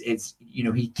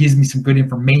he gives me some good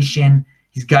information.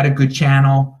 He's got a good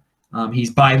channel. He's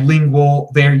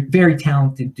bilingual, very, very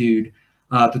talented dude.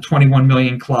 The 21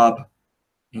 Million Club,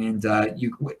 and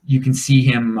you can see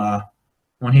him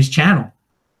on his channel.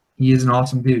 He is an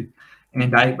awesome dude,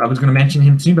 and I was going to mention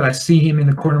him soon, but I see him in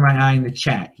the corner of my eye in the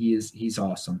chat. He's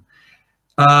awesome.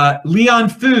 Leon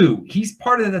Fu, he's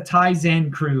part of the Tai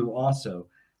Zen crew also.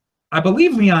 I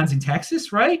believe Leon's in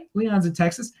Texas, right? Leon's in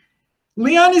Texas.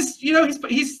 Leon is,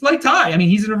 he's like Ty. I mean,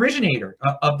 he's an originator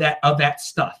of that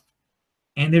stuff,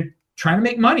 and they're trying to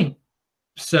make money.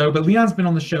 So, but Leon's been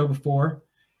on the show before.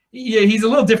 Yeah, he's a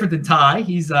little different than Ty.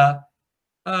 He's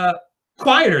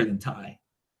quieter than Ty,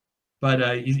 but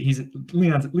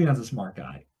Leon's a smart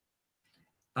guy.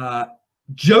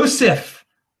 Joseph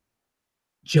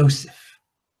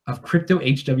of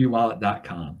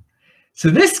CryptoHWWallet.com. So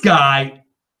this guy,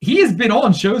 he has been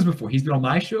on shows before. He's been on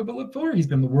my show before. He's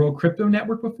been on the World Crypto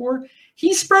Network before.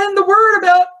 He's spreading the word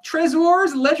about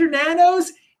Trezors, Ledger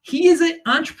Nanos. He is an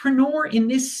entrepreneur in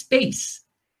this space.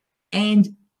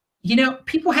 And,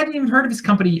 people hadn't even heard of his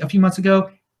company a few months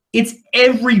ago. It's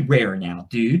everywhere now,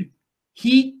 dude.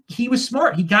 He was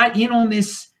smart. He got in on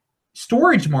this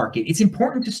storage market. It's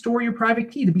important to store your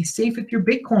private key to be safe with your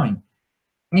Bitcoin.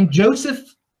 And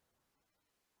Joseph,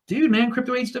 dude, man,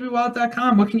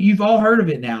 CryptoHWWallet.com. You've all heard of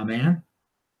it now, man.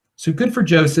 So good for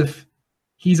Joseph.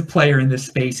 He's a player in this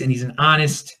space, and he's an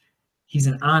honest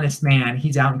man.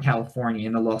 He's out in California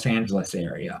in the Los Angeles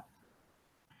area.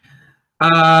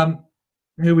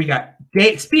 Who we got?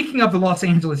 Speaking of the Los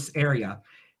Angeles area,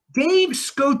 Dave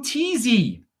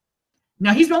Scotese.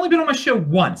 Now, he's only been on my show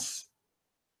once.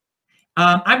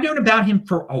 I've known about him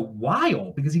for a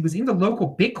while because he was into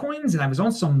local Bitcoins, and I was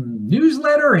on some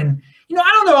newsletter, and I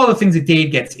don't know all the things that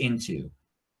Dave gets into,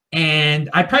 and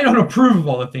I probably don't approve of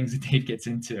all the things that Dave gets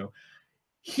into.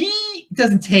 He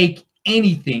doesn't take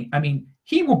anything. I mean,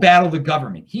 he will battle the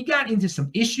government. He got into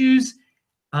some issues.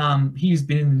 He's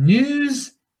been in the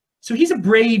news, so he's a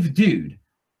brave dude.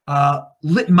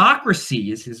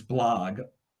 Litmocracy is his blog.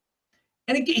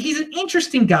 And again, he's an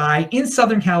interesting guy in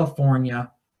Southern California.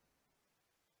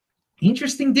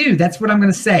 Interesting dude. That's what I'm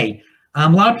going to say. A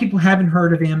lot of people haven't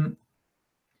heard of him.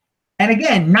 And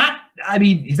again, I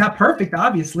mean, he's not perfect,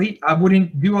 obviously. I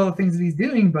wouldn't do all the things that he's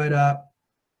doing, but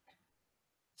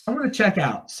someone to check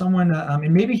out. Someone,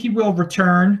 and maybe he will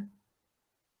return.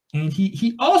 And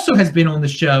he also has been on the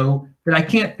show that I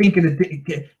can't think of,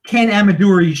 the Ken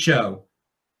Amaduri's show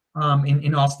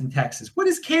in Austin, Texas. What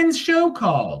is Ken's show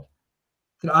called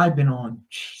that I've been on?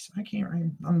 Jeez, I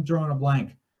can't. I'm drawing a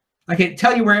blank. I can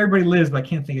tell you where everybody lives, but I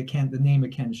can't think of the name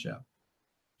of Ken's show.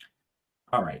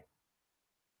 All right.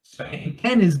 So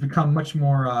Ken has become much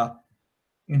more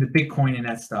into Bitcoin and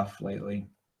that stuff lately.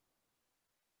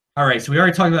 All right. So we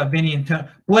already talked about Vinny and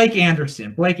Blake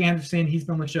Anderson. Blake Anderson, he's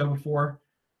been on the show before.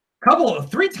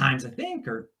 Three times, I think,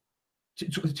 or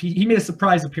he made a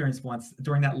surprise appearance once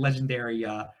during that legendary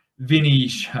Vinny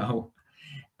show.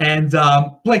 And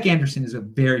Blake Anderson is a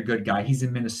very good guy. He's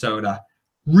in Minnesota.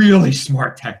 Really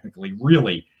smart technically,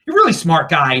 really smart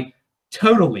guy,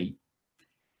 totally.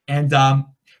 And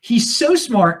he's so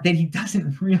smart that he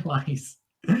doesn't realize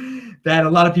that a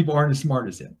lot of people aren't as smart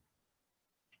as him.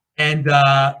 And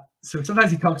so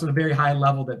sometimes he talks on a very high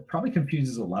level that probably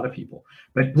confuses a lot of people.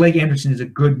 But Blake Anderson is a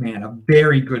good man, a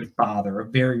very good father, a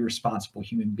very responsible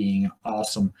human being,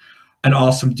 an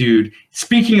awesome dude.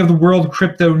 Speaking of the World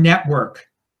Crypto Network,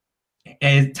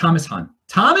 Thomas Hunt.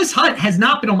 Thomas Hunt has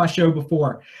not been on my show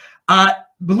before. A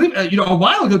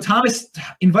while ago, Thomas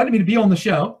invited me to be on the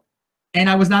show, and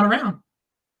I was not around.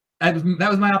 That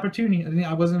was my opportunity. I mean,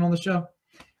 I wasn't on his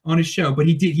show, but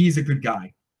he did. He's a good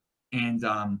guy, and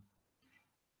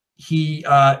he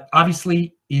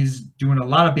obviously is doing a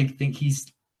lot of big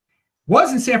things.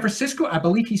 Was in San Francisco. I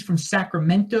believe he's from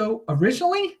Sacramento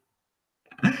originally.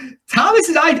 Thomas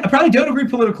and I probably don't agree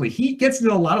politically. He gets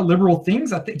into a lot of liberal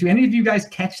things. I think. Do any of you guys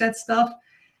catch that stuff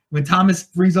when Thomas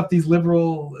brings up these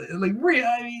liberal,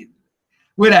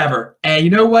 whatever? And you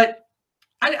know what?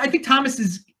 I think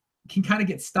Thomas can kind of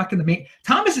get stuck in the main.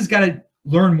 Thomas has got to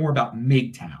learn more about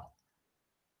MGTOW.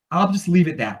 I'll just leave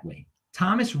it that way.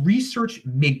 Thomas, research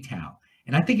MGTOW,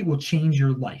 and I think it will change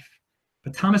your life.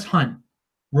 But Thomas Hunt,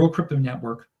 World Crypto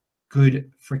Network,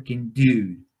 good freaking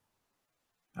dude.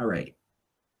 All right.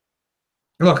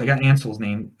 Look, I got Ansel's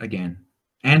name again.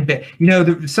 And,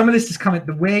 some of this is coming,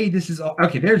 the way this is all,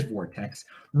 okay, there's Vortex.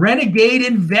 Renegade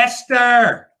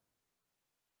Investor.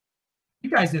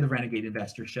 You guys know the Renegade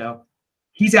Investor show.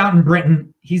 He's out in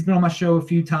Britain. He's been on my show a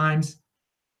few times.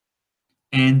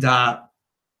 And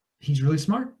he's really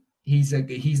smart. He's a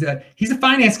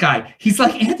finance guy. He's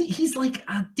like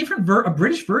a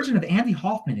British version of Andy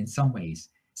Hoffman in some ways.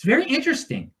 It's very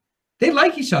interesting. They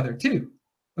like each other too.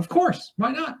 Of course.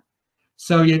 Why not?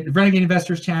 So yeah, the Renegade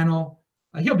Investors channel.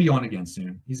 He'll be on again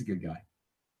soon. He's a good guy.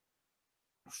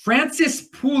 Francis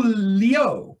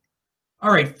Pouliot.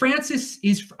 All right,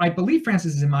 I believe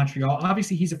Francis is in Montreal.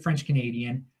 Obviously, he's a French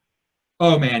Canadian.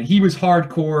 Oh man, he was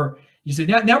hardcore. You said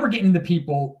now we're getting the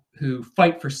people who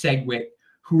fight for SegWit,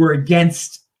 who are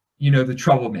against, the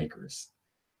troublemakers.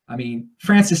 I mean,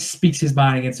 Francis speaks his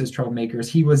mind against those troublemakers.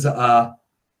 He was one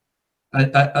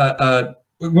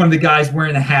of the guys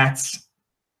wearing the hats,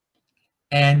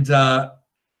 and the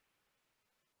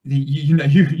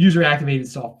user activated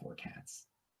soft fork hats.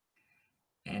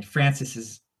 And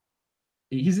Francis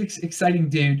he's an exciting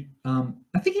dude.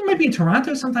 I think he might be in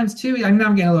Toronto sometimes too. I'm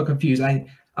getting a little confused.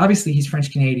 Obviously he's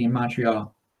French Canadian,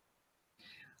 Montreal.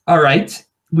 All right,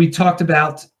 we talked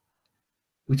about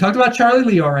Charlie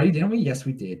Lee already, didn't we? Yes,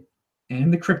 we did.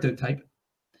 And the crypto type.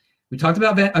 We talked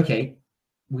about that. Okay,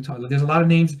 there's a lot of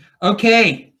names.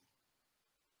 Okay,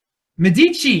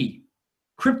 Medici,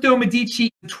 Crypto Medici,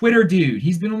 Twitter dude.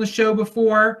 He's been on the show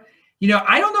before.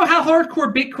 I don't know how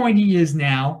hardcore Bitcoin he is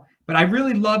now, but I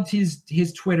really loved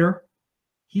his Twitter.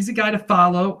 He's a guy to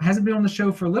follow. Hasn't been on the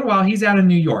show for a little while. He's out in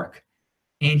New York,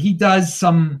 and he does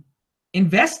some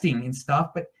investing and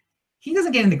stuff, but he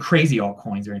doesn't get into crazy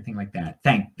altcoins or anything like that.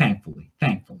 Thankfully.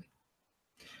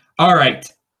 All right,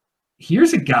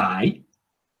 here's a guy.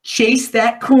 Chase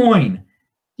That Coin.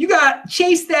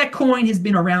 Chase That Coin has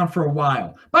been around for a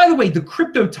while. By the way, the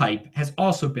crypto type has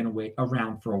also been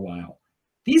around for a while.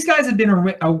 These guys have been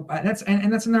that's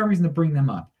another reason to bring them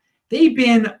up. They've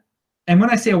been, and when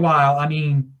I say a while, I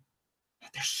mean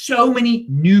there's so many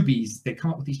newbies that come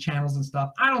up with these channels and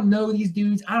stuff. I don't know these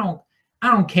dudes. I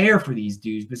don't care for these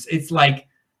dudes, but it's like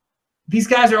these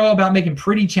guys are all about making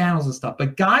pretty channels and stuff.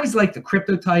 But guys like the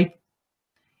crypto type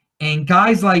and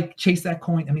guys like Chase That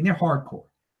Coin, I mean, they're hardcore.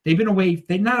 They've been away.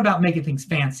 They're not about making things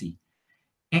fancy.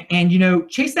 And you know,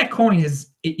 Chase That Coin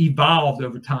has evolved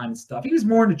over time and stuff. He was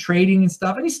more into trading and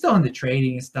stuff, and he's still into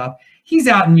trading and stuff. He's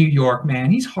out in New York, man.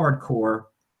 He's hardcore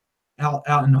out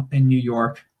in New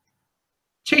York.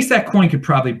 Chase That Coin could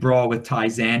probably brawl with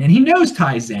Tizen, and he knows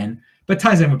Tizen, but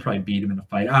Tizen would probably beat him in a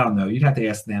fight. I don't know. You'd have to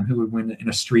ask them who would win in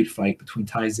a street fight between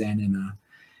Tizen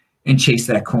and Chase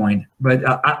That Coin. But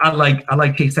I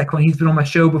like Chase That Coin. He's been on my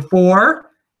show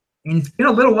before, and it's been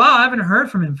a little while. I haven't heard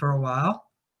from him for a while.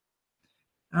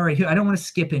 All right, I don't want to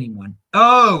skip anyone.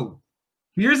 Oh,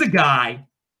 here's a guy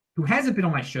who hasn't been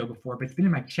on my show before, but it's been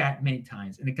in my chat many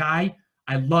times. And a guy,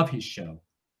 I love his show,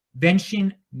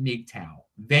 Venshin MGTOW.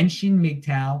 Venshin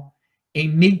MGTOW, a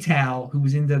MGTOW who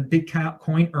was in the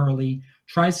Bitcoin early,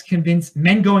 tries to convince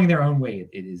men going their own way.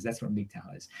 That's what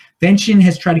MGTOW is. Venshin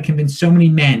has tried to convince so many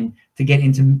men to get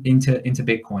into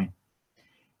Bitcoin.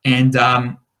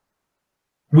 And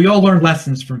we all learned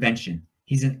lessons from Venshin.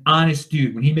 He's an honest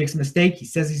dude. When he makes a mistake, he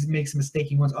says he makes a mistake.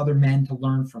 He wants other men to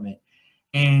learn from it.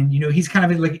 And, you know, he's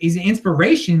kind of like, he's an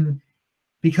inspiration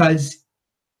because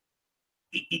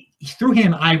through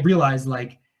him, I realized,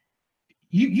 like,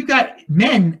 you got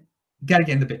men got to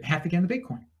get in have to get in the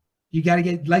Bitcoin. You got to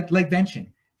get like Venshin.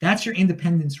 That's your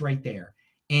independence right there.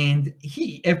 And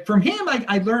from him,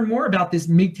 I learned more about this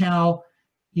MGTOW,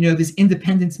 you know, this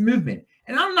independence movement.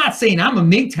 And I'm not saying I'm a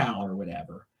MGTOW or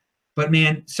whatever. But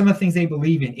man, some of the things they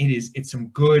believe in, it's some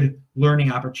good learning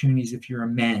opportunities if you're a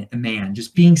man,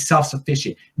 just being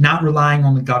self-sufficient, not relying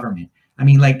on the government. I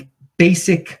mean, like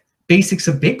basics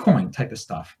of Bitcoin type of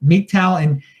stuff.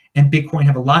 MGTOW and Bitcoin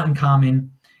have a lot in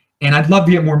common. And I'd love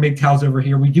to get more MGTOWs over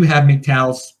here. We do have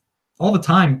MGTOWs all the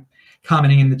time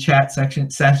commenting in the chat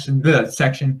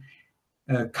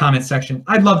comment section.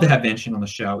 I'd love to have Venshin on the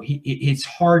show. It's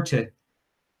hard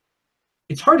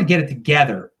to get it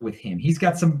together with him. He's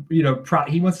got some, you know,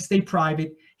 he wants to stay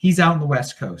private. He's out on the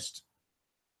West Coast.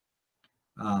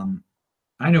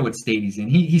 I know what state he's in.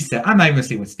 He said, I'm not even going to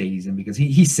say what state he's in because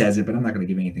he says it, but I'm not going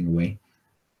to give anything away.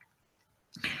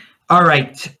 All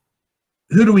right.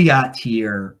 Who do we got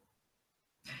here?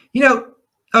 You know,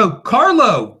 oh,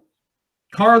 Carlo,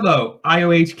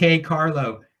 IOHK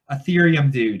Carlo,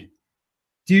 Ethereum dude.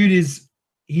 He's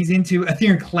into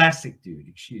Ethereum Classic dude,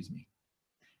 excuse me.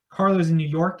 Carlo's in New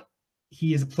York.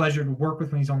 He is a pleasure to work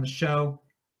with when he's on the show.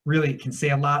 Really can say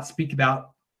a lot, speak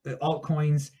about the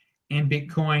altcoins and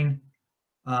Bitcoin.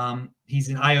 He's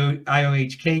an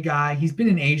IOHK guy. He's been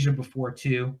in Asia before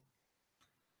too.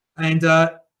 And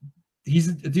he's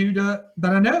a dude that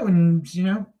I know, and, you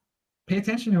know, pay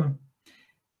attention to him.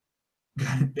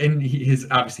 And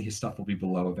obviously his stuff will be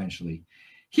below eventually.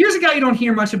 Here's a guy you don't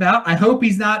hear much about. I hope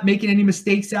he's not making any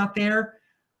mistakes out there.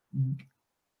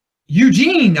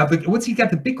 Eugene, what's he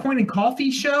got, the Bitcoin and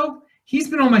Coffee show? He's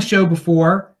been on my show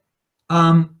before.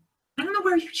 I don't know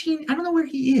where Eugene, I don't know where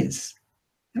he is.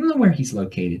 I don't know where he's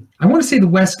located. I want to say the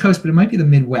West Coast, but it might be the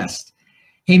Midwest.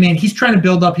 Hey man, he's trying to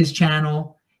build up his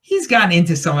channel. He's gotten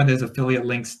into some of this affiliate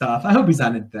link stuff. I hope he's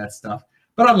not into that stuff,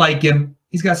 but I like him.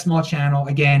 He's got a small channel.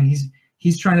 Again,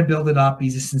 he's trying to build it up.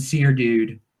 He's a sincere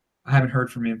dude. I haven't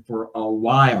heard from him for a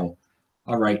while.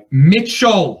 All right,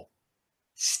 Mitchell,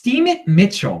 Steemit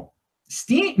Mitchell.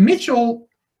 Mitchell,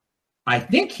 I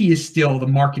think he is still the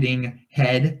marketing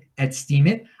head at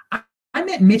Steemit. I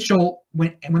met Mitchell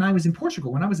when I was in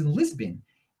Portugal, when I was in Lisbon.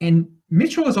 And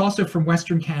Mitchell is also from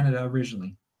Western Canada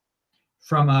originally,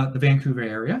 from the Vancouver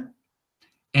area.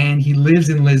 And he lives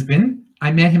in Lisbon.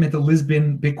 I met him at the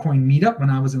Lisbon Bitcoin meetup when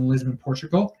I was in Lisbon,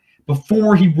 Portugal.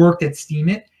 Before he worked at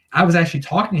Steemit, I was actually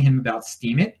talking to him about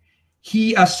Steemit.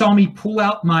 He saw me pull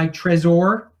out my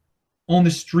Trezor on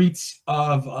the streets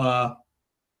of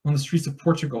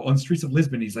Portugal, on the streets of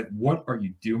Lisbon. He's like, "What are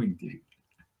you doing, dude?"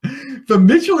 But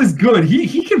Mitchell is good.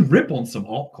 He can rip on some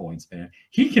altcoins, man.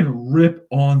 He can rip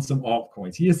on some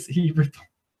altcoins.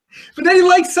 But then he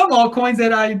likes some altcoins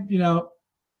that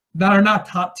that are not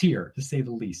top tier, to say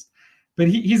the least. But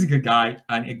he's a good guy,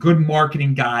 a good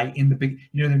marketing guy in the big.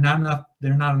 There are not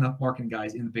enough marketing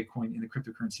guys in the Bitcoin, in the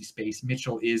cryptocurrency space.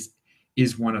 Mitchell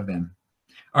is one of them.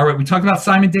 All right, we talked about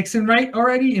Simon Dixon, right,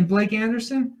 already, and Blake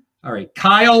Anderson. All right,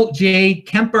 Kyle J.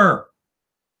 Kemper.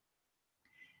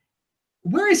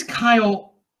 Where is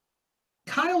Kyle?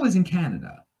 Kyle is in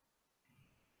Canada.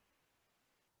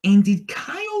 And did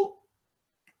Kyle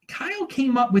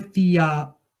came up with the,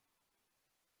 God,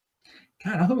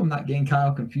 I hope I'm not getting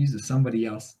Kyle confused with somebody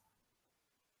else.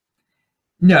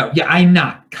 No, yeah, I'm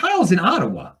not. Kyle's in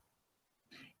Ottawa.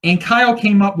 And Kyle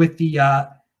came up with the,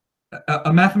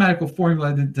 a mathematical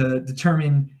formula to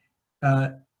determine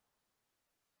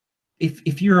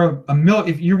if you're one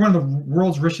of the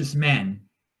world's richest men,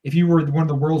 if you were one of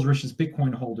the world's richest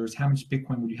Bitcoin holders, how much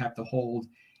Bitcoin would you have to hold,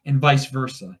 and vice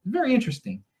versa. Very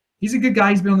interesting. He's a good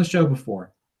guy. He's been on the show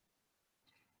before.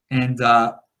 And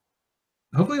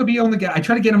hopefully he'll be on the. I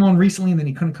tried to get him on recently, and then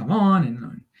he couldn't come on.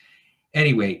 And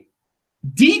anyway,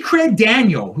 Decred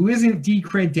Daniel, who isn't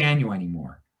Decred Daniel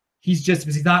anymore. He's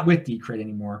not with Decred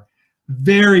anymore.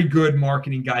 Very good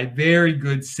marketing guy, very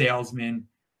good salesman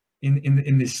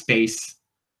in this space.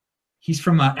 He's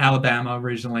from Alabama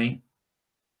originally,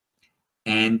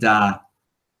 and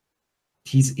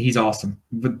he's awesome.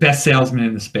 The best salesman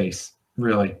in the space,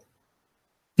 really.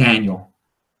 Daniel.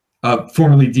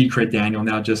 Formerly Decred Daniel,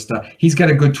 now just he's got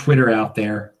a good Twitter out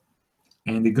there,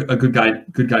 and a good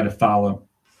guy to follow.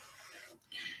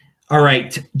 All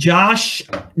right, Josh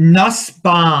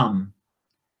Nussbaum,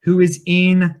 who is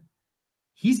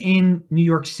he's in New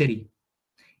York City,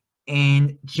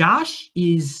 and Josh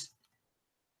is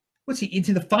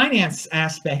into the finance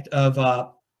aspect of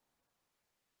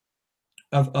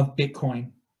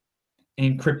Bitcoin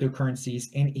and cryptocurrencies,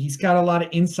 and he's got a lot of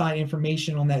inside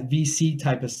information on that VC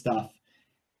type of stuff.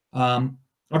 I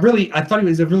thought he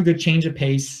was a really good change of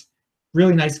pace,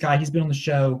 really nice guy. He's been on the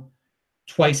show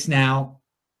twice now,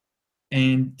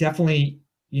 and definitely,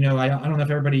 I don't know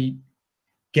if everybody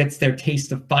gets their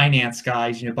taste of finance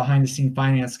guys, behind the scene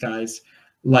finance guys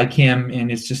like him,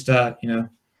 and it's just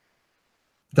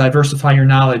diversify your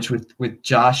knowledge with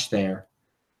Josh there.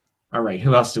 All right,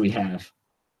 who else do we have?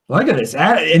 Look at this.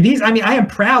 And these, I am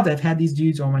proud to have had these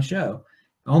dudes on my show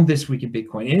on This Week in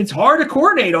Bitcoin. And it's hard to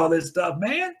coordinate all this stuff,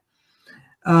 man.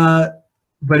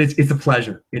 But it's a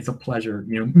pleasure. It's a pleasure,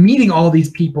 meeting all these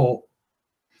people,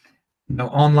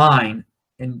 online.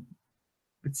 And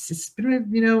it's been,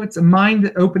 it's a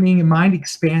mind-opening and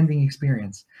mind-expanding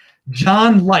experience.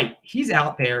 John Light, he's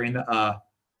out there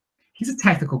he's a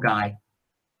technical guy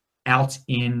out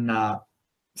in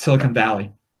Silicon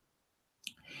Valley.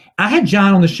 I had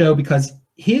John on the show because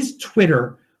his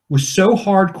Twitter was so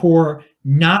hardcore,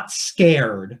 not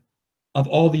scared of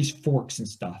all these forks and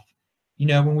stuff.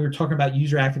 When we were talking about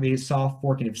user-activated soft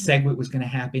fork and if SegWit was going to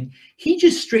happen, he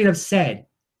just straight up said,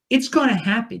 it's going to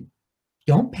happen.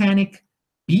 Don't panic.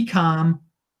 Be calm.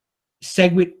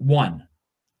 SegWit won.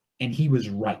 And he was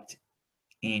right.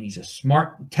 And he's a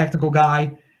smart technical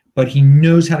guy, but he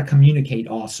knows how to communicate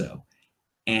also.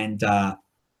 And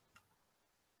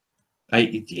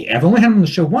I've only had him on the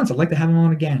show once. I'd like to have him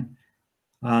on again.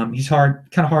 He's kind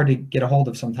of hard to get a hold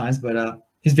of sometimes, but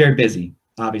he's very busy,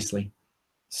 obviously.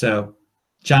 So,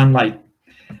 John Light.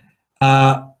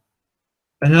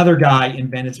 Another guy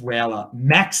in Venezuela,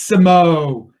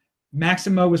 Maximo.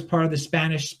 Maximo was part of the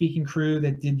Spanish-speaking crew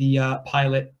that did the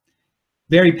pilot.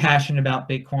 Very passionate about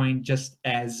Bitcoin, just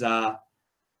as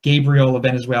Gabriel of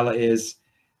Venezuela is.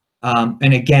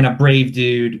 And again, a brave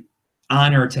dude.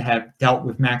 Honor to have dealt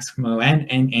with Maximo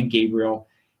and Gabriel.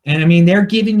 And they're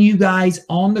giving you guys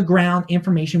on the ground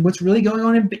information, what's really going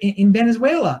on in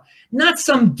Venezuela. Not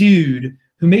some dude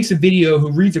who makes a video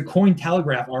who reads a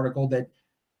Cointelegraph article that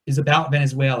is about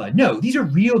Venezuela. No, these are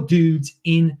real dudes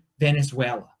in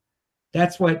Venezuela.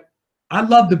 That's what I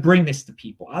love to bring this to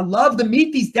people. I love to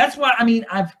meet these. That's why,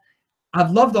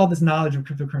 I've loved all this knowledge of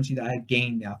cryptocurrency that I've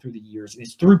gained now through the years. And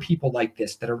it's through people like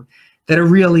this that are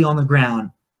really on the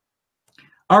ground.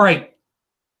 All right,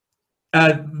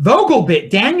 Vogelbit,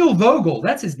 Daniel Vogel,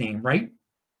 that's his name, right?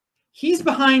 He's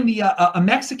behind the a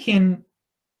Mexican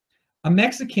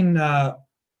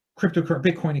cryptocurrency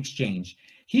Bitcoin exchange.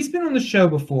 He's been on the show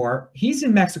before. He's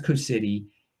in Mexico City.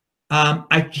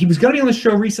 He was going to be on the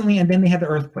show recently, and then they had the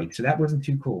earthquake, so that wasn't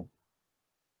too cool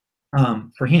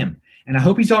for him. And I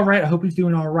hope he's all right. I hope he's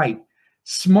doing all right.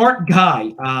 Smart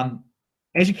guy,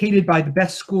 educated by the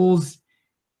best schools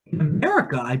in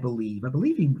America, I believe. I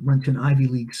believe he went to an Ivy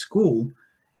League school.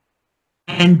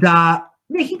 And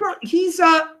he's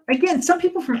again, some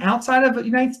people from outside of the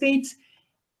United States,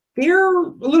 they're a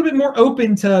little bit more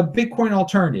open to Bitcoin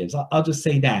alternatives. I'll just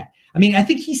say that. I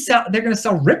think they're going to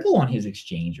sell Ripple on his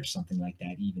exchange or something like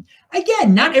that even.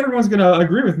 Again, not everyone's going to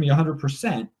agree with me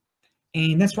 100%.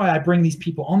 And that's why I bring these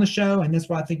people on the show, and that's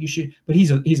why I think you should. But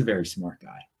he's a very smart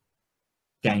guy,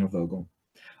 Daniel Vogel.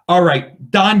 All right,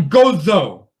 Don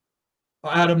Gozo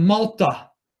out of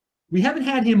Malta. We haven't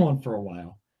had him on for a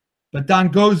while, but Don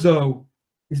Gozo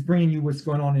is bringing you what's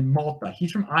going on in Malta.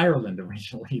 He's from Ireland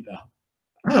originally, though.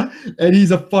 And he's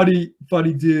a funny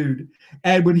dude.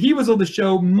 And when he was on the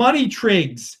show, Money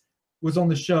Triggs was on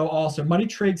the show also. Money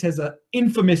Triggs has an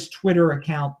infamous Twitter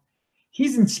account.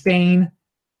 He's in Spain.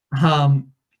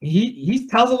 He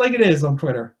tells it like it is on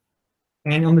Twitter.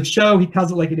 And on the show, he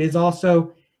tells it like it is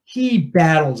also. He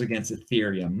battles against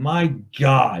Ethereum. My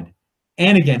God.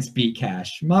 and against Beat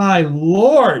Cash. My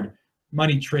Lord,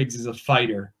 Money Triggs is a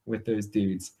fighter with those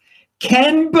dudes.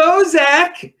 Ken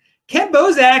Bozak. Ken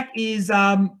Bozak is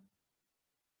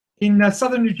in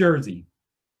southern New Jersey,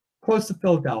 close to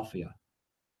Philadelphia.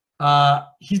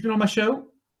 He's been on my show.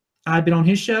 I've been on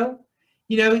his show.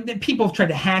 You know, people have tried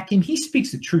to hack him. He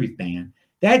speaks the truth, man.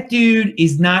 That dude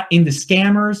is not into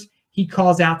scammers. He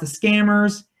calls out the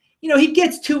scammers. You know, he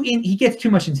gets too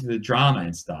much into the drama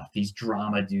and stuff. These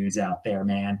drama dudes out there,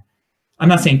 man. I'm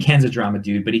not saying Ken's a drama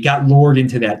dude, but he got lured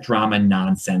into that drama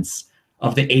nonsense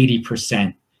of the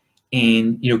 80%.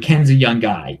 And, you know, Ken's a young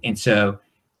guy. And so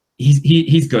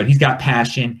he's good. He's got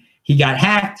passion. He got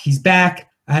hacked. He's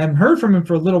back. I haven't heard from him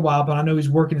for a little while, but I know he's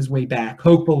working his way back.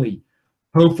 Hopefully.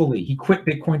 He quit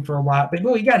Bitcoin for a while, but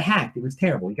well, he got hacked. It was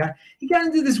terrible. He got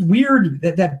into this weird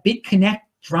that BitConnect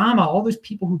drama. All those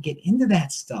people who get into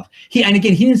that stuff. He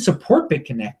didn't support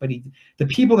BitConnect, but the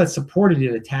people that supported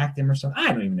it attacked him or something.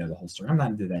 I don't even know the whole story. I'm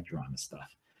not into that drama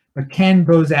stuff. But Ken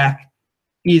Bozak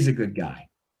is a good guy.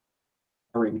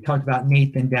 All right, we talked about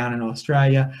Nathan down in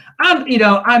Australia. I'm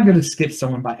going to skip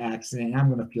someone by accident. I'm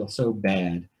going to feel so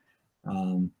bad.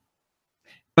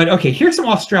 But okay, here's some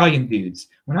Australian dudes.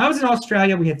 When I was in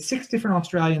Australia, we had 6 different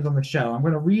Australians on the show. I'm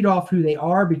going to read off who they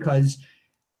are because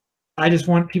I just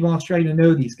want people in Australia to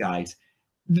know these guys.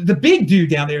 The big dude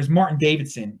down there is Martin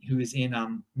Davidson, who is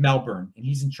in Melbourne, and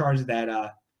he's in charge of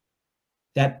that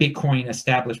Bitcoin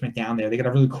establishment down there. They got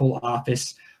a really cool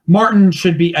office. Martin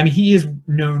should be, I mean, he is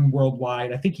known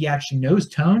worldwide. I think he actually knows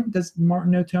Tone. Does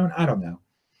Martin know Tone? I don't know.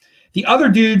 The other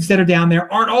dudes that are down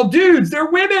there aren't all dudes.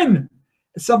 They're women,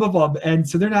 some of them, and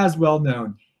so they're not as well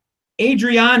known.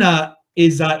 Adriana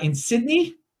is in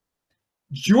Sydney.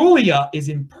 Julia is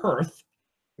in Perth.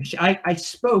 I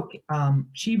spoke,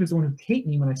 she was the one who taped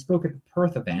me when I spoke at the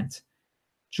Perth event.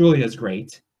 Julia's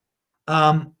great.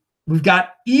 We've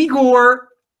got Igor.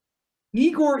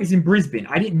 Igor is in Brisbane.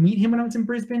 I didn't meet him when I was in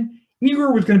Brisbane.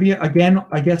 Igor was going to be, again,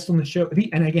 a guest on the show.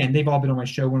 And again, they've all been on my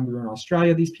show when we were in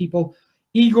Australia, these people.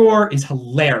 Igor is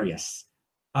hilarious.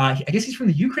 I guess he's from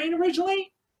the Ukraine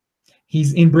originally.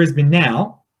 He's in Brisbane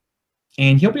now,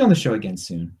 and he'll be on the show again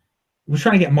soon. We're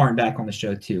trying to get Martin back on the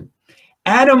show too.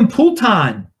 Adam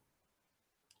Poulton.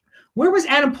 Where was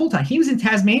Adam Poulton? He was in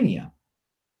Tasmania.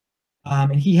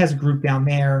 And he has a group down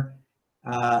there.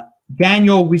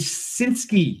 Daniel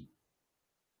Wyszynski.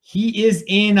 He is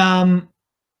in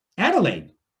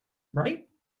Adelaide, right?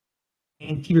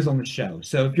 And he was on the show.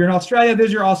 So if you're in Australia,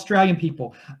 there's your Australian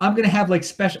people. I'm gonna have a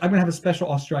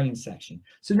special Australian section.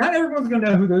 So not everyone's gonna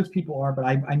know who those people are, but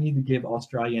I need to give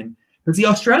Australian, because the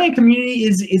Australian community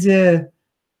is a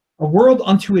world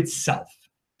unto itself.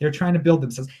 They're trying to build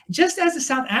themselves, just as the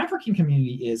South African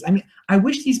community is. I mean, I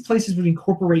wish these places would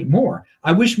incorporate more.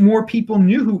 I wish more people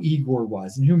knew who Igor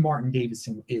was and who Martin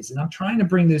Davidson is. And I'm trying to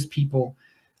bring those people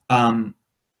to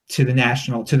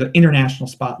the international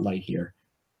spotlight here.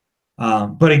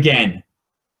 But again,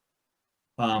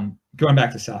 going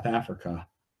back to South Africa,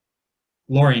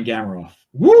 Lorian Gamaroff,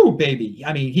 woo, baby.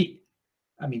 I mean,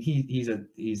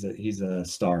 he's a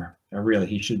star. Really,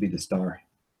 he should be the star.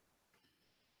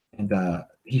 And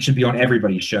he should be on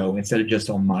everybody's show instead of just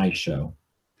on my show.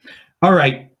 All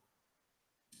right.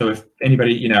 So if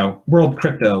anybody, World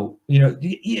Crypto,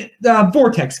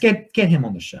 Vortex, get him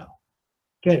on the show.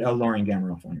 Get Lorian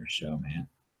Gamaroff on your show, man.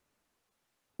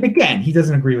 Again, he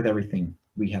doesn't agree with everything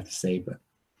we have to say, but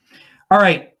all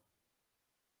right.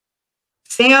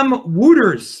 Sam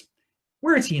Wooters.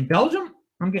 Where is he? In Belgium?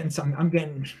 I'm getting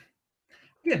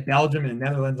Belgium and the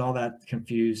Netherlands, all that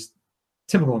confused.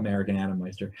 Typical American Adam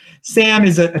Meister. Sam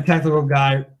is a technical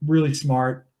guy, really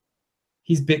smart.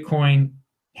 He's Bitcoin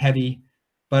heavy,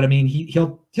 but I mean,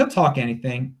 he'll talk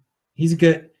anything. He's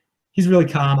really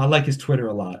calm. I like his Twitter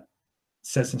a lot.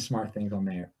 Says some smart things on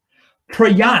there.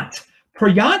 Prayant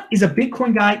is a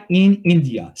Bitcoin guy in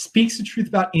India. Speaks the truth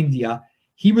about India.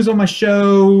 He was on my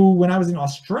show when I was in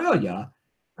Australia.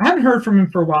 I haven't heard from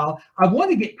him for a while. I want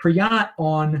to get Prayant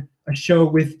on a show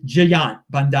with Jayant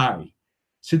Bhandari,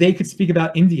 so they could speak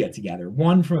about India together.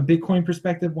 One from a Bitcoin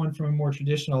perspective, one from a more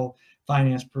traditional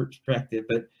finance perspective.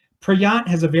 But Prayant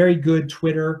has a very good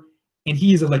Twitter, and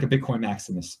he is like a Bitcoin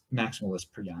maximalist.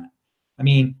 Prayant. I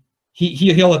mean,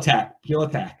 he'll attack. He'll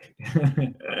attack.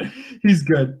 He's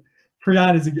good.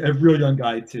 Prayant is a real young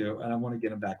guy too, and I want to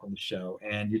get him back on the show.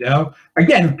 And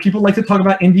again, people like to talk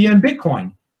about India and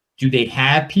Bitcoin. Do they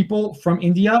have people from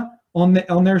India on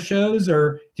their shows,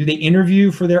 or do they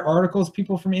interview for their articles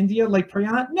people from India like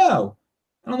Prayant? No,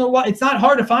 I don't know why. It's not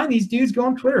hard to find these dudes. Go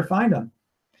on Twitter, find them.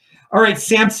 All right,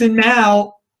 Samson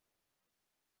Mal.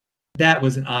 That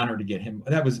was an honor to get him.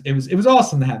 It was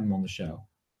awesome to have him on the show.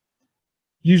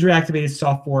 user activated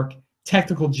soft fork,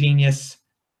 technical genius,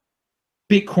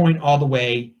 Bitcoin all the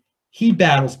way. He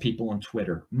battles people on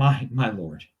Twitter. My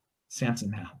lord, Samson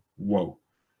Mao. Whoa,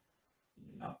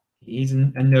 he's a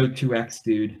Node 2X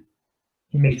dude.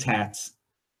 He makes hats.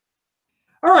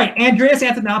 All right, Andreas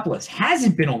Antonopoulos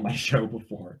hasn't been on my show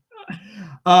before,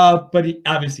 but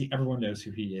obviously everyone knows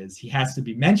who he is. He has to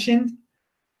be mentioned.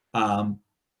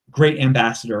 Great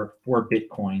ambassador for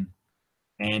Bitcoin,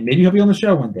 and maybe he'll be on the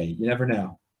show one day. You never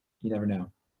know. You never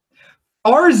know.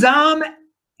 Arzam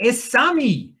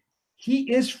Esami.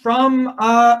 He is from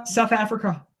South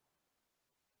Africa.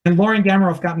 And Lauren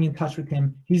Gamaroff got me in touch with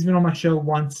him. He's been on my show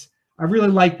once. I really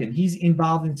liked him. He's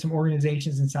involved in some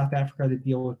organizations in South Africa that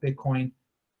deal with Bitcoin.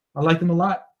 I liked him a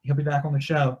lot. He'll be back on the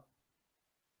show.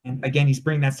 And again, he's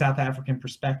bringing that South African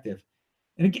perspective.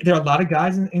 And again, there are a lot of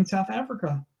guys in South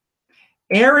Africa.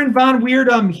 Aaron Von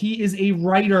Weirdum, he is a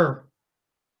writer,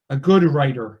 a good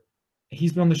writer.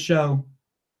 He's been on the show.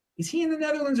 Is he in the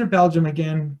Netherlands or Belgium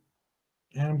again?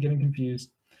 I'm getting confused.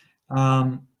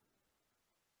 Smart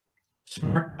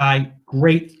guy,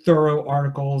 great thorough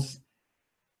articles,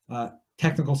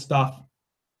 technical stuff.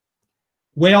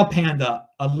 Whale Panda,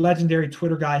 a legendary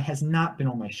Twitter guy, has not been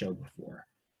on my show before.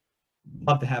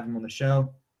 Love to have him on the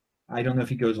show. I don't know if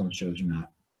he goes on the shows or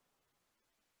not.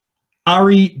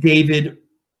 Ari David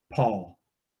Paul.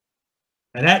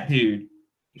 Now that dude,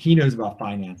 he knows about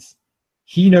finance.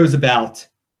 He knows about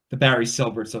the Barry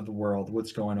Silberts of the world,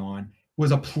 what's going on. It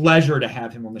was a pleasure to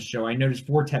have him on the show. I noticed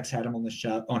Vortex had him on the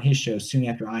show, on his show soon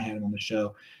after I had him on the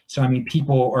show. So I mean,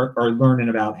 people are learning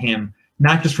about him,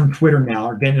 not just from Twitter now,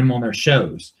 or getting him on their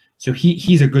shows. So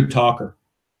he's a good talker.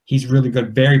 He's really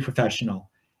good, very professional,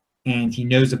 and he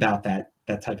knows about that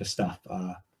type of stuff.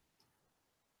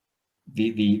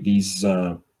 These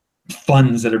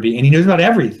funds that are being, and he knows about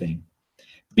everything.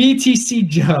 BTC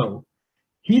Joe,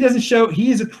 he doesn't show.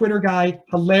 He is a Twitter guy,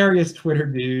 hilarious Twitter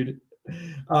dude.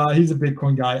 He's a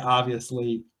Bitcoin guy,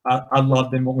 obviously. I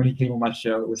loved him when he came on my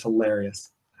show. It was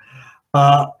hilarious.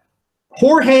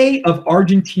 Jorge of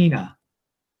Argentina.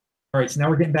 All right, so now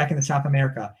we're getting back into South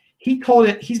America. He told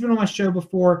it. He's been on my show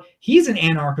before. He's an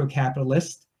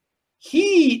anarcho-capitalist.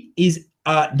 He is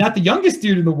not the youngest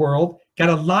dude in the world. Got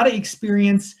a lot of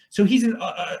experience. So he's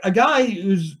a guy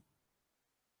who's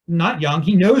not young.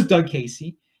 He knows Doug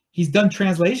Casey. He's done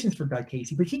translations for Doug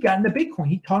Casey, but he got into Bitcoin.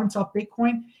 He taught himself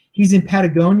Bitcoin. He's in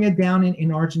Patagonia down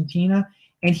in Argentina,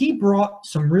 and he brought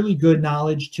some really good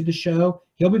knowledge to the show.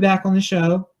 He'll be back on the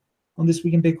show on This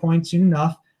Week in Bitcoin soon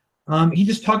enough. He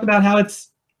just talked about how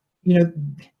it's,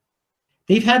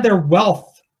 they've had their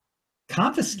wealth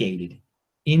confiscated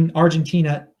in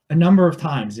Argentina a number of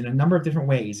times in a number of different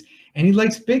ways. And he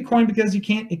likes Bitcoin because it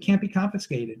can't be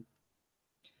confiscated.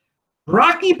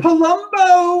 Rocky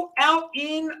Palumbo out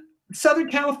in Southern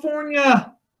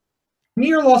California,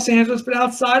 near Los Angeles, but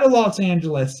outside of Los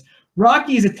Angeles.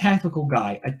 Rocky is a tactical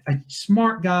guy, a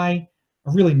smart guy,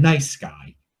 a really nice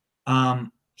guy.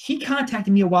 He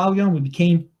contacted me a while ago and we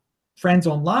became friends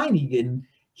online.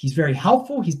 He's very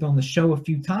helpful. He's been on the show a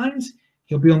few times.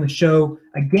 He'll be on the show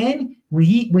again.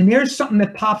 When there's something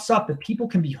that pops up that people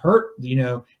can be hurt,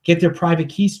 get their private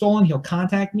key stolen, he'll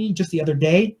contact me. Just the other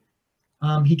day,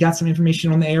 he got some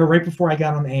information on the air right before I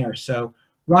got on the air. So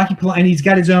Rocky, and he's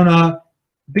got his own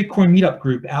Bitcoin meetup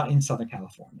group out in Southern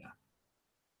California.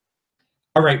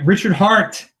 All right, Richard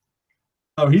Hart.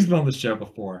 Oh, he's been on the show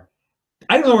before.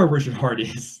 I don't know where Richard Hart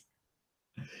is.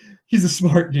 He's a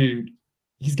smart dude.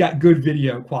 He's got good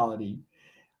video quality.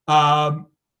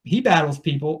 He battles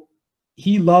people.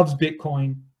 He loves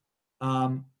Bitcoin.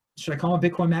 Should I call him a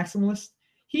Bitcoin maximalist?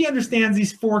 He understands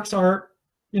these forks are,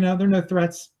 they're no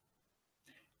threats.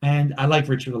 And I like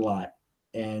Richard a lot.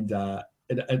 And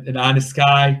an honest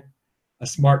guy, a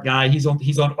smart guy. He's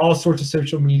on all sorts of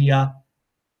social media,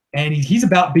 and he's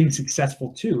about being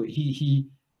successful too.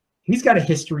 He's got a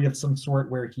history of some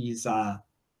sort where he's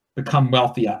become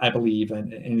wealthy, I believe,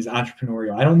 and is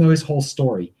entrepreneurial. I don't know his whole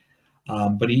story,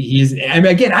 but he is. I mean,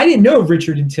 again, I didn't know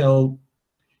Richard until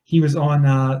he was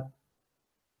on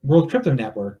World Crypto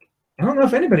Network. I don't know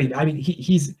if anybody. I mean,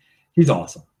 he's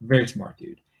awesome. Very smart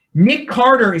dude. Nick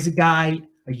Carter is a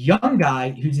young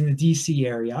guy who's in the DC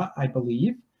area, I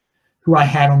believe, who I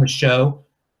had on the show,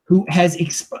 who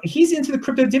he's into the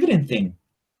crypto dividend thing.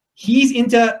 He's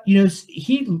into,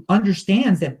 he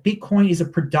understands that Bitcoin is a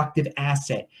productive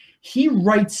asset. He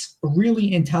writes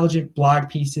really intelligent blog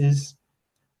pieces.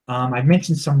 I've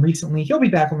mentioned some recently. He'll be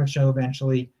back on the show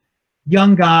eventually.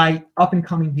 Young guy, up and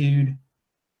coming dude.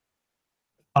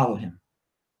 Follow him.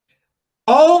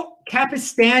 Paul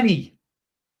Capistani,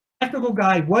 technical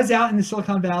guy, was out in the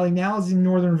Silicon Valley, now is in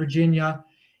Northern Virginia.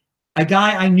 a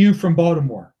guy I knew from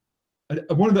Baltimore.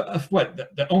 One of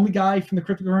the only guy from the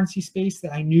cryptocurrency space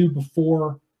that I knew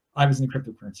before I was in the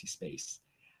cryptocurrency space.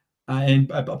 And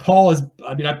Paul is,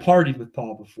 I mean, I partied with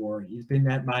Paul before. He's been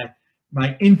at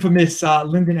my infamous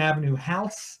Linden Avenue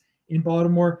house in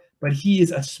Baltimore, but he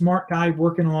is a smart guy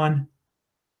working on,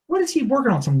 what is he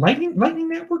working on? Some lightning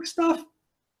network stuff?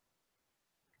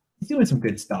 He's doing some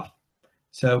good stuff.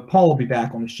 So Paul will be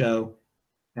back on the show,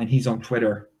 and he's on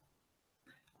Twitter.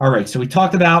 All right, so we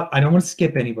talked about, I don't want to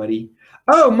skip anybody.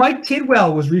 Oh, Mike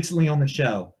Tidwell was recently on the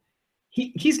show.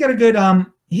 He's got a good,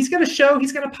 he's got a show,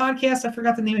 he's got a podcast. I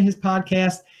forgot the name of his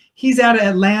podcast. He's out of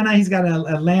Atlanta. He's got an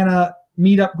Atlanta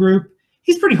meetup group.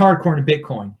 He's pretty hardcore into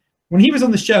Bitcoin. When he was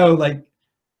on the show, like,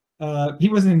 he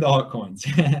wasn't into altcoins,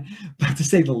 but to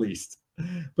say the least.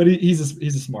 But he's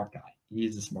a smart guy.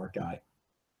 He's a smart guy.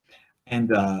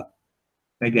 And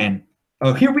again,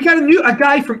 oh, here we got a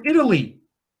guy from Italy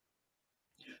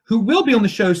who will be on the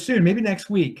show soon, maybe next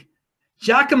week.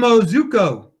 Giacomo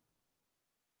Zucco.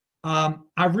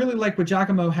 I really like what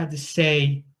Giacomo had to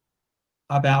say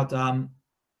about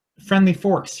friendly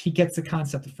forks. He gets the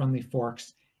concept of friendly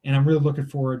forks, and I'm really looking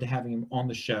forward to having him on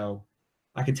the show.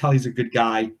 I can tell he's a good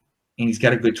guy, and he's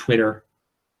got a good Twitter.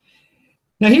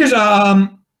 Now here's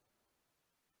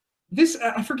this,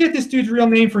 I forget this dude's real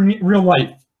name from real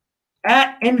life.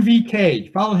 At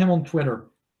NVK, follow him on Twitter.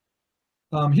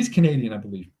 He's Canadian, I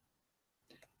believe.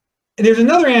 And there's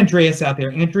another Andreas out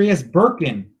there, Andreas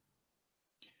Birkin,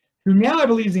 who now I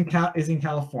believe is in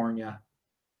California.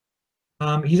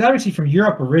 He's obviously from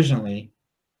Europe originally.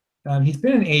 He's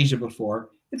been in Asia before.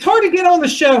 It's hard to get on the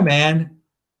show, man.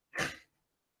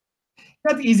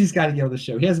 Not the easiest guy to get on the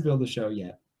show. He hasn't been on the show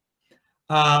yet.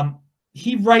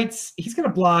 He writes, he's got a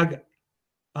blog,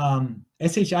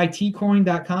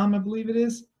 shitcoin.com, I believe it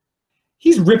is.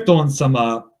 He's ripped on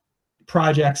some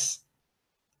projects.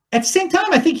 At the same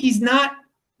time, I think he's not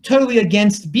totally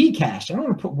against Bcash. I don't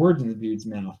want to put words in the dude's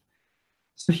mouth.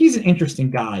 So he's an interesting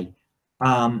guy.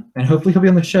 And hopefully he'll be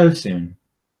on the show soon.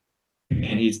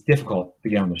 And he's difficult to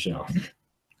get on the show.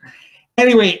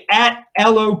 Anyway, at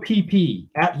LOPP,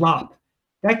 at LOP.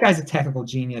 That guy's a technical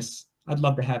genius. I'd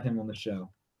love to have him on the show.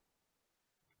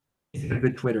 He's got a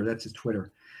good Twitter. That's his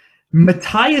Twitter.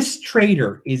 Matthias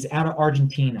Trader is out of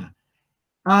Argentina.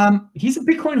 He's a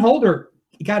Bitcoin holder.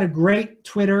 He got a great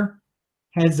Twitter.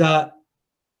 Has done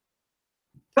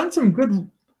some good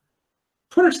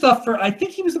Twitter stuff for, I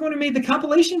think he was the one who made the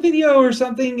compilation video or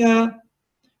something.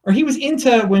 Or he was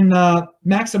into when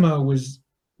Maximo was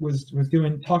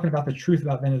talking about the truth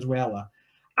about Venezuela.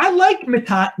 I like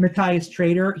Matthias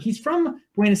Trader. He's from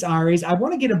Buenos Aires. I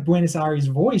want to get a Buenos Aires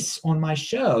voice on my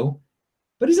show,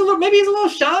 but maybe he's a little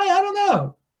shy. I don't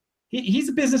know. He's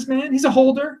a businessman. He's a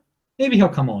holder. Maybe he'll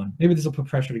come on. Maybe this will put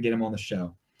pressure to get him on the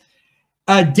show.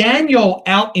 Daniel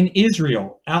out in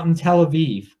Israel, out in Tel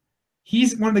Aviv.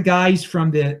 He's one of the guys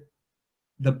from the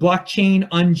Blockchain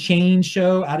Unchained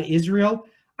show out of Israel.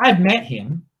 I've met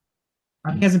him.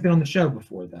 He hasn't been on the show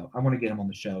before, though. I want to get him on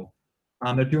the show.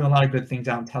 They're doing a lot of good things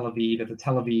out in Tel Aviv, at the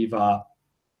Tel Aviv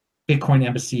Bitcoin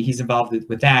Embassy. He's involved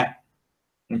with that.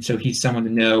 And so he's someone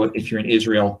to know if you're in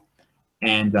Israel.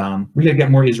 And we got to get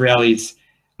more Israelis.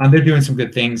 They're doing some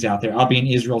good things out there. I'll be in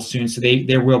Israel soon, so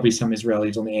there will be some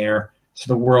Israelis on the air so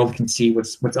the world can see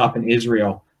what's up in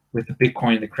Israel with the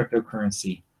Bitcoin and the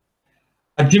cryptocurrency.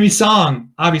 Jimmy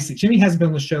Song, obviously. Jimmy hasn't been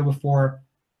on the show before.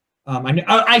 I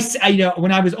know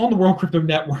when I was on the World Crypto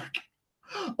Network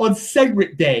on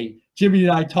Segwit Day, Jimmy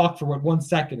and I talked for 1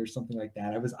 second or something like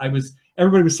that.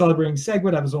 Everybody was celebrating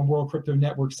Segwit. I was on World Crypto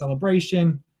Network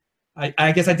celebration.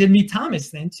 I guess I did meet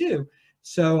Thomas then too.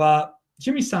 So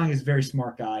Jimmy Song is a very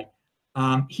smart guy.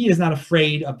 He is not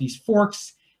afraid of these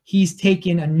forks. He's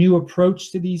taken a new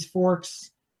approach to these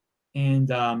forks,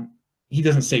 and he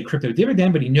doesn't say crypto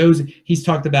dividend, but he knows. He's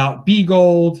talked about B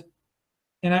Gold.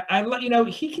 And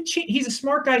he can change. He's a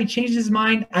smart guy. He changes his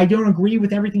mind. I don't agree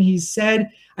with everything he's said.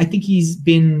 I think he's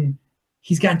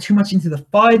gotten too much into the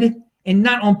FUD, and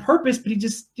not on purpose, but he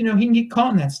just, he can get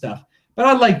caught in that stuff. But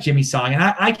I like Jimmy Song, and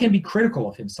I can be critical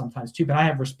of him sometimes too, but I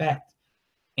have respect.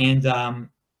 And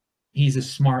he's a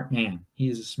smart man. He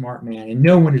is a smart man, and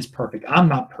no one is perfect. I'm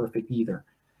not perfect either.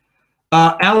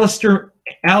 Alistair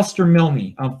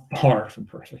Milne, I'm far from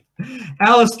perfect.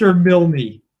 Alistair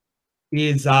Milne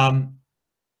is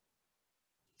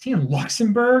he in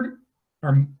Luxembourg?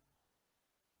 Or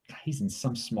he's in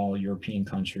some small European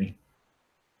country.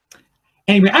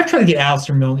 Anyway, I've tried to get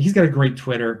Alistair Milne. He's got a great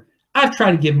Twitter. I've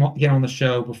tried to get on the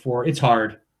show before. It's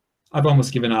hard. I've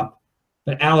almost given up.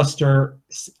 But Alistair,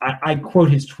 I quote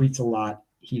his tweets a lot.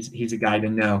 He's a guy to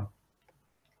know.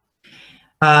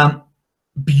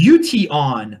 Beauty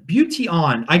on.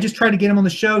 I just tried to get him on the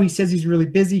show. He says he's really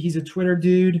busy. He's a Twitter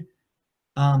dude.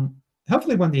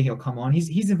 Hopefully one day he'll come on.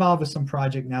 He's involved with some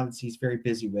project now that he's very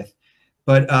busy with.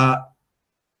 But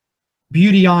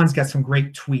Beauty on's got some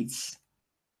great tweets.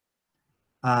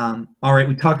 All right,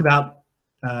 we talked about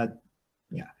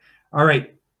yeah. All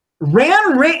right.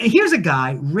 Here's a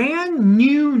guy, Ran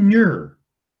Nur.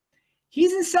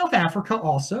 He's in South Africa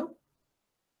also.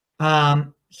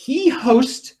 He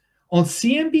hosts on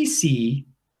CNBC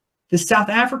the South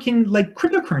African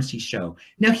cryptocurrency show.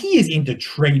 Now he is into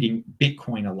trading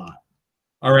Bitcoin a lot.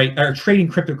 All right, or trading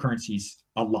cryptocurrencies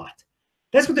a lot.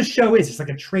 That's what the show is. It's like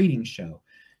a trading show.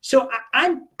 So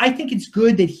I think it's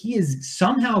good that he has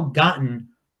somehow gotten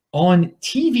on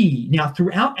TV now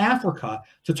throughout Africa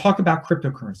to talk about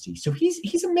cryptocurrency. So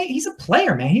he's a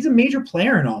player, man. He's a major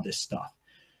player in all this stuff.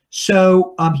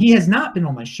 So he has not been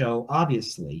on my show,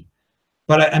 obviously,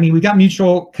 but I mean, we got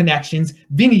mutual connections.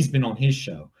 Vinny's been on his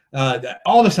show.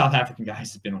 All the South African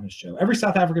guys have been on his show. Every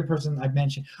South African person I've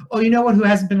mentioned. Oh, you know what? Who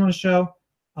hasn't been on the show?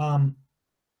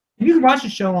 You can watch the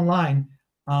show online.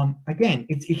 Again,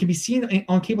 it can be seen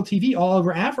on cable TV all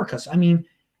over Africa. So I mean,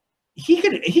 he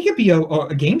could be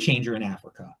a game changer in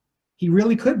Africa. He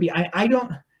really could be. I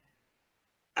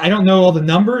don't know all the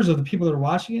numbers of the people that are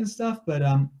watching and stuff, but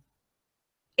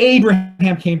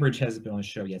Abraham Cambridge hasn't been on the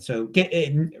show yet. So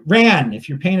Ran, if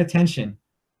you're paying attention,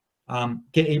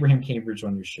 get Abraham Cambridge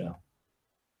on your show.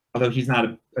 Although he's not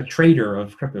a trader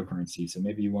of cryptocurrency, so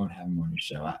maybe you won't have him on your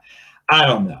show. I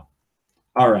don't know.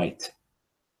 All right.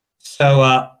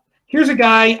 So here's a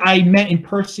guy I met in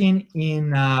person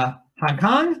in Hong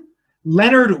Kong,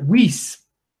 Leonard Weiss.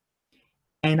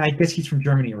 And I guess he's from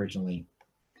Germany originally.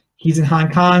 He's in Hong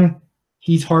Kong.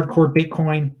 He's hardcore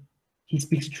Bitcoin. He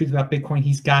speaks the truth about Bitcoin.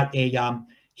 He's got a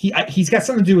he's got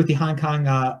something to do with the Hong Kong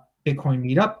Bitcoin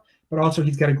meetup, but also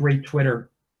he's got a great Twitter.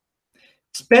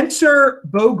 Spencer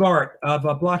Bogart of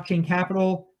Blockchain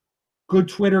Capital, good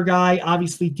Twitter guy,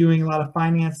 obviously doing a lot of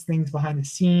finance things behind the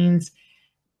scenes.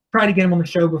 Tried to get him on the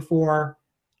show before,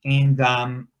 and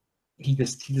he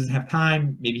doesn't have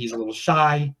time. Maybe he's a little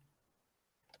shy.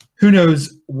 Who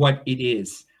knows what it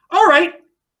is? All right.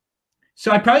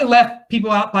 So I probably left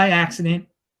people out by accident.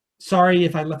 Sorry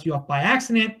if I left you off by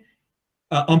accident.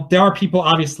 There are people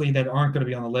obviously that aren't going to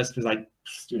be on the list because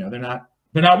they're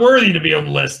not worthy to be on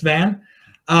the list, man.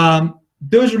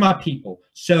 Those are my people.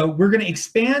 So we're going to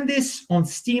expand this on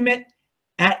Steemit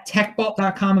at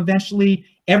techbalt.com eventually.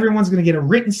 Everyone's going to get a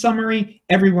written summary.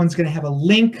 Everyone's going to have a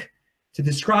link to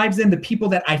describe them. The people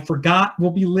that I forgot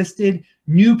will be listed.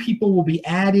 New people will be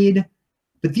added.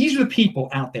 But these are the people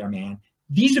out there, man.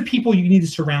 These are people you need to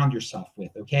surround yourself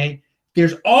with, okay?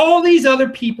 There's all these other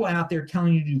people out there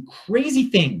telling you to do crazy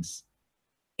things.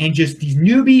 And just these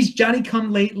newbies,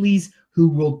 Johnny-come-latelys, who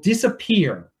will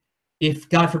disappear if,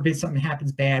 God forbid, something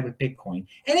happens bad with Bitcoin.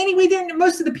 And anyway,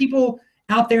 most of the people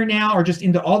out there now are just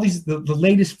into all these, the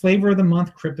latest flavor of the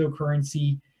month,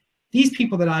 cryptocurrency. These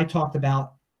people that I talked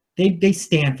about, they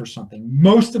stand for something.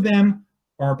 Most of them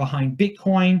are behind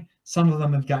Bitcoin. Some of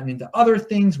them have gotten into other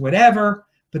things, whatever.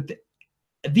 But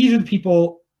these are the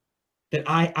people that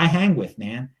I hang with,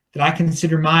 man, that I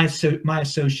consider my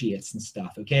associates and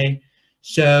stuff, okay?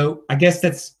 So I guess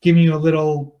that's giving you a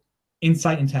little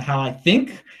insight into how I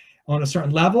think on a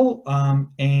certain level.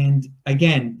 And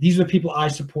again, these are the people I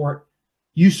support.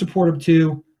 You support them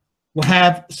too. We'll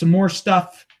have some more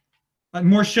stuff,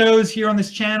 more shows here on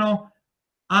this channel.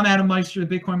 I'm Adam Meister,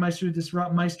 the Bitcoin Meister, the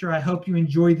Disrupt Meister. I hope you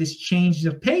enjoy this change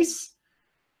of pace.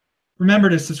 Remember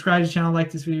to subscribe to the channel,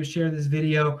 like this video, share this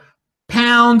video.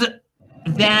 Pound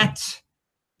that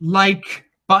like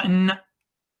button.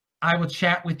 I will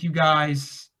chat with you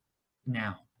guys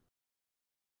now.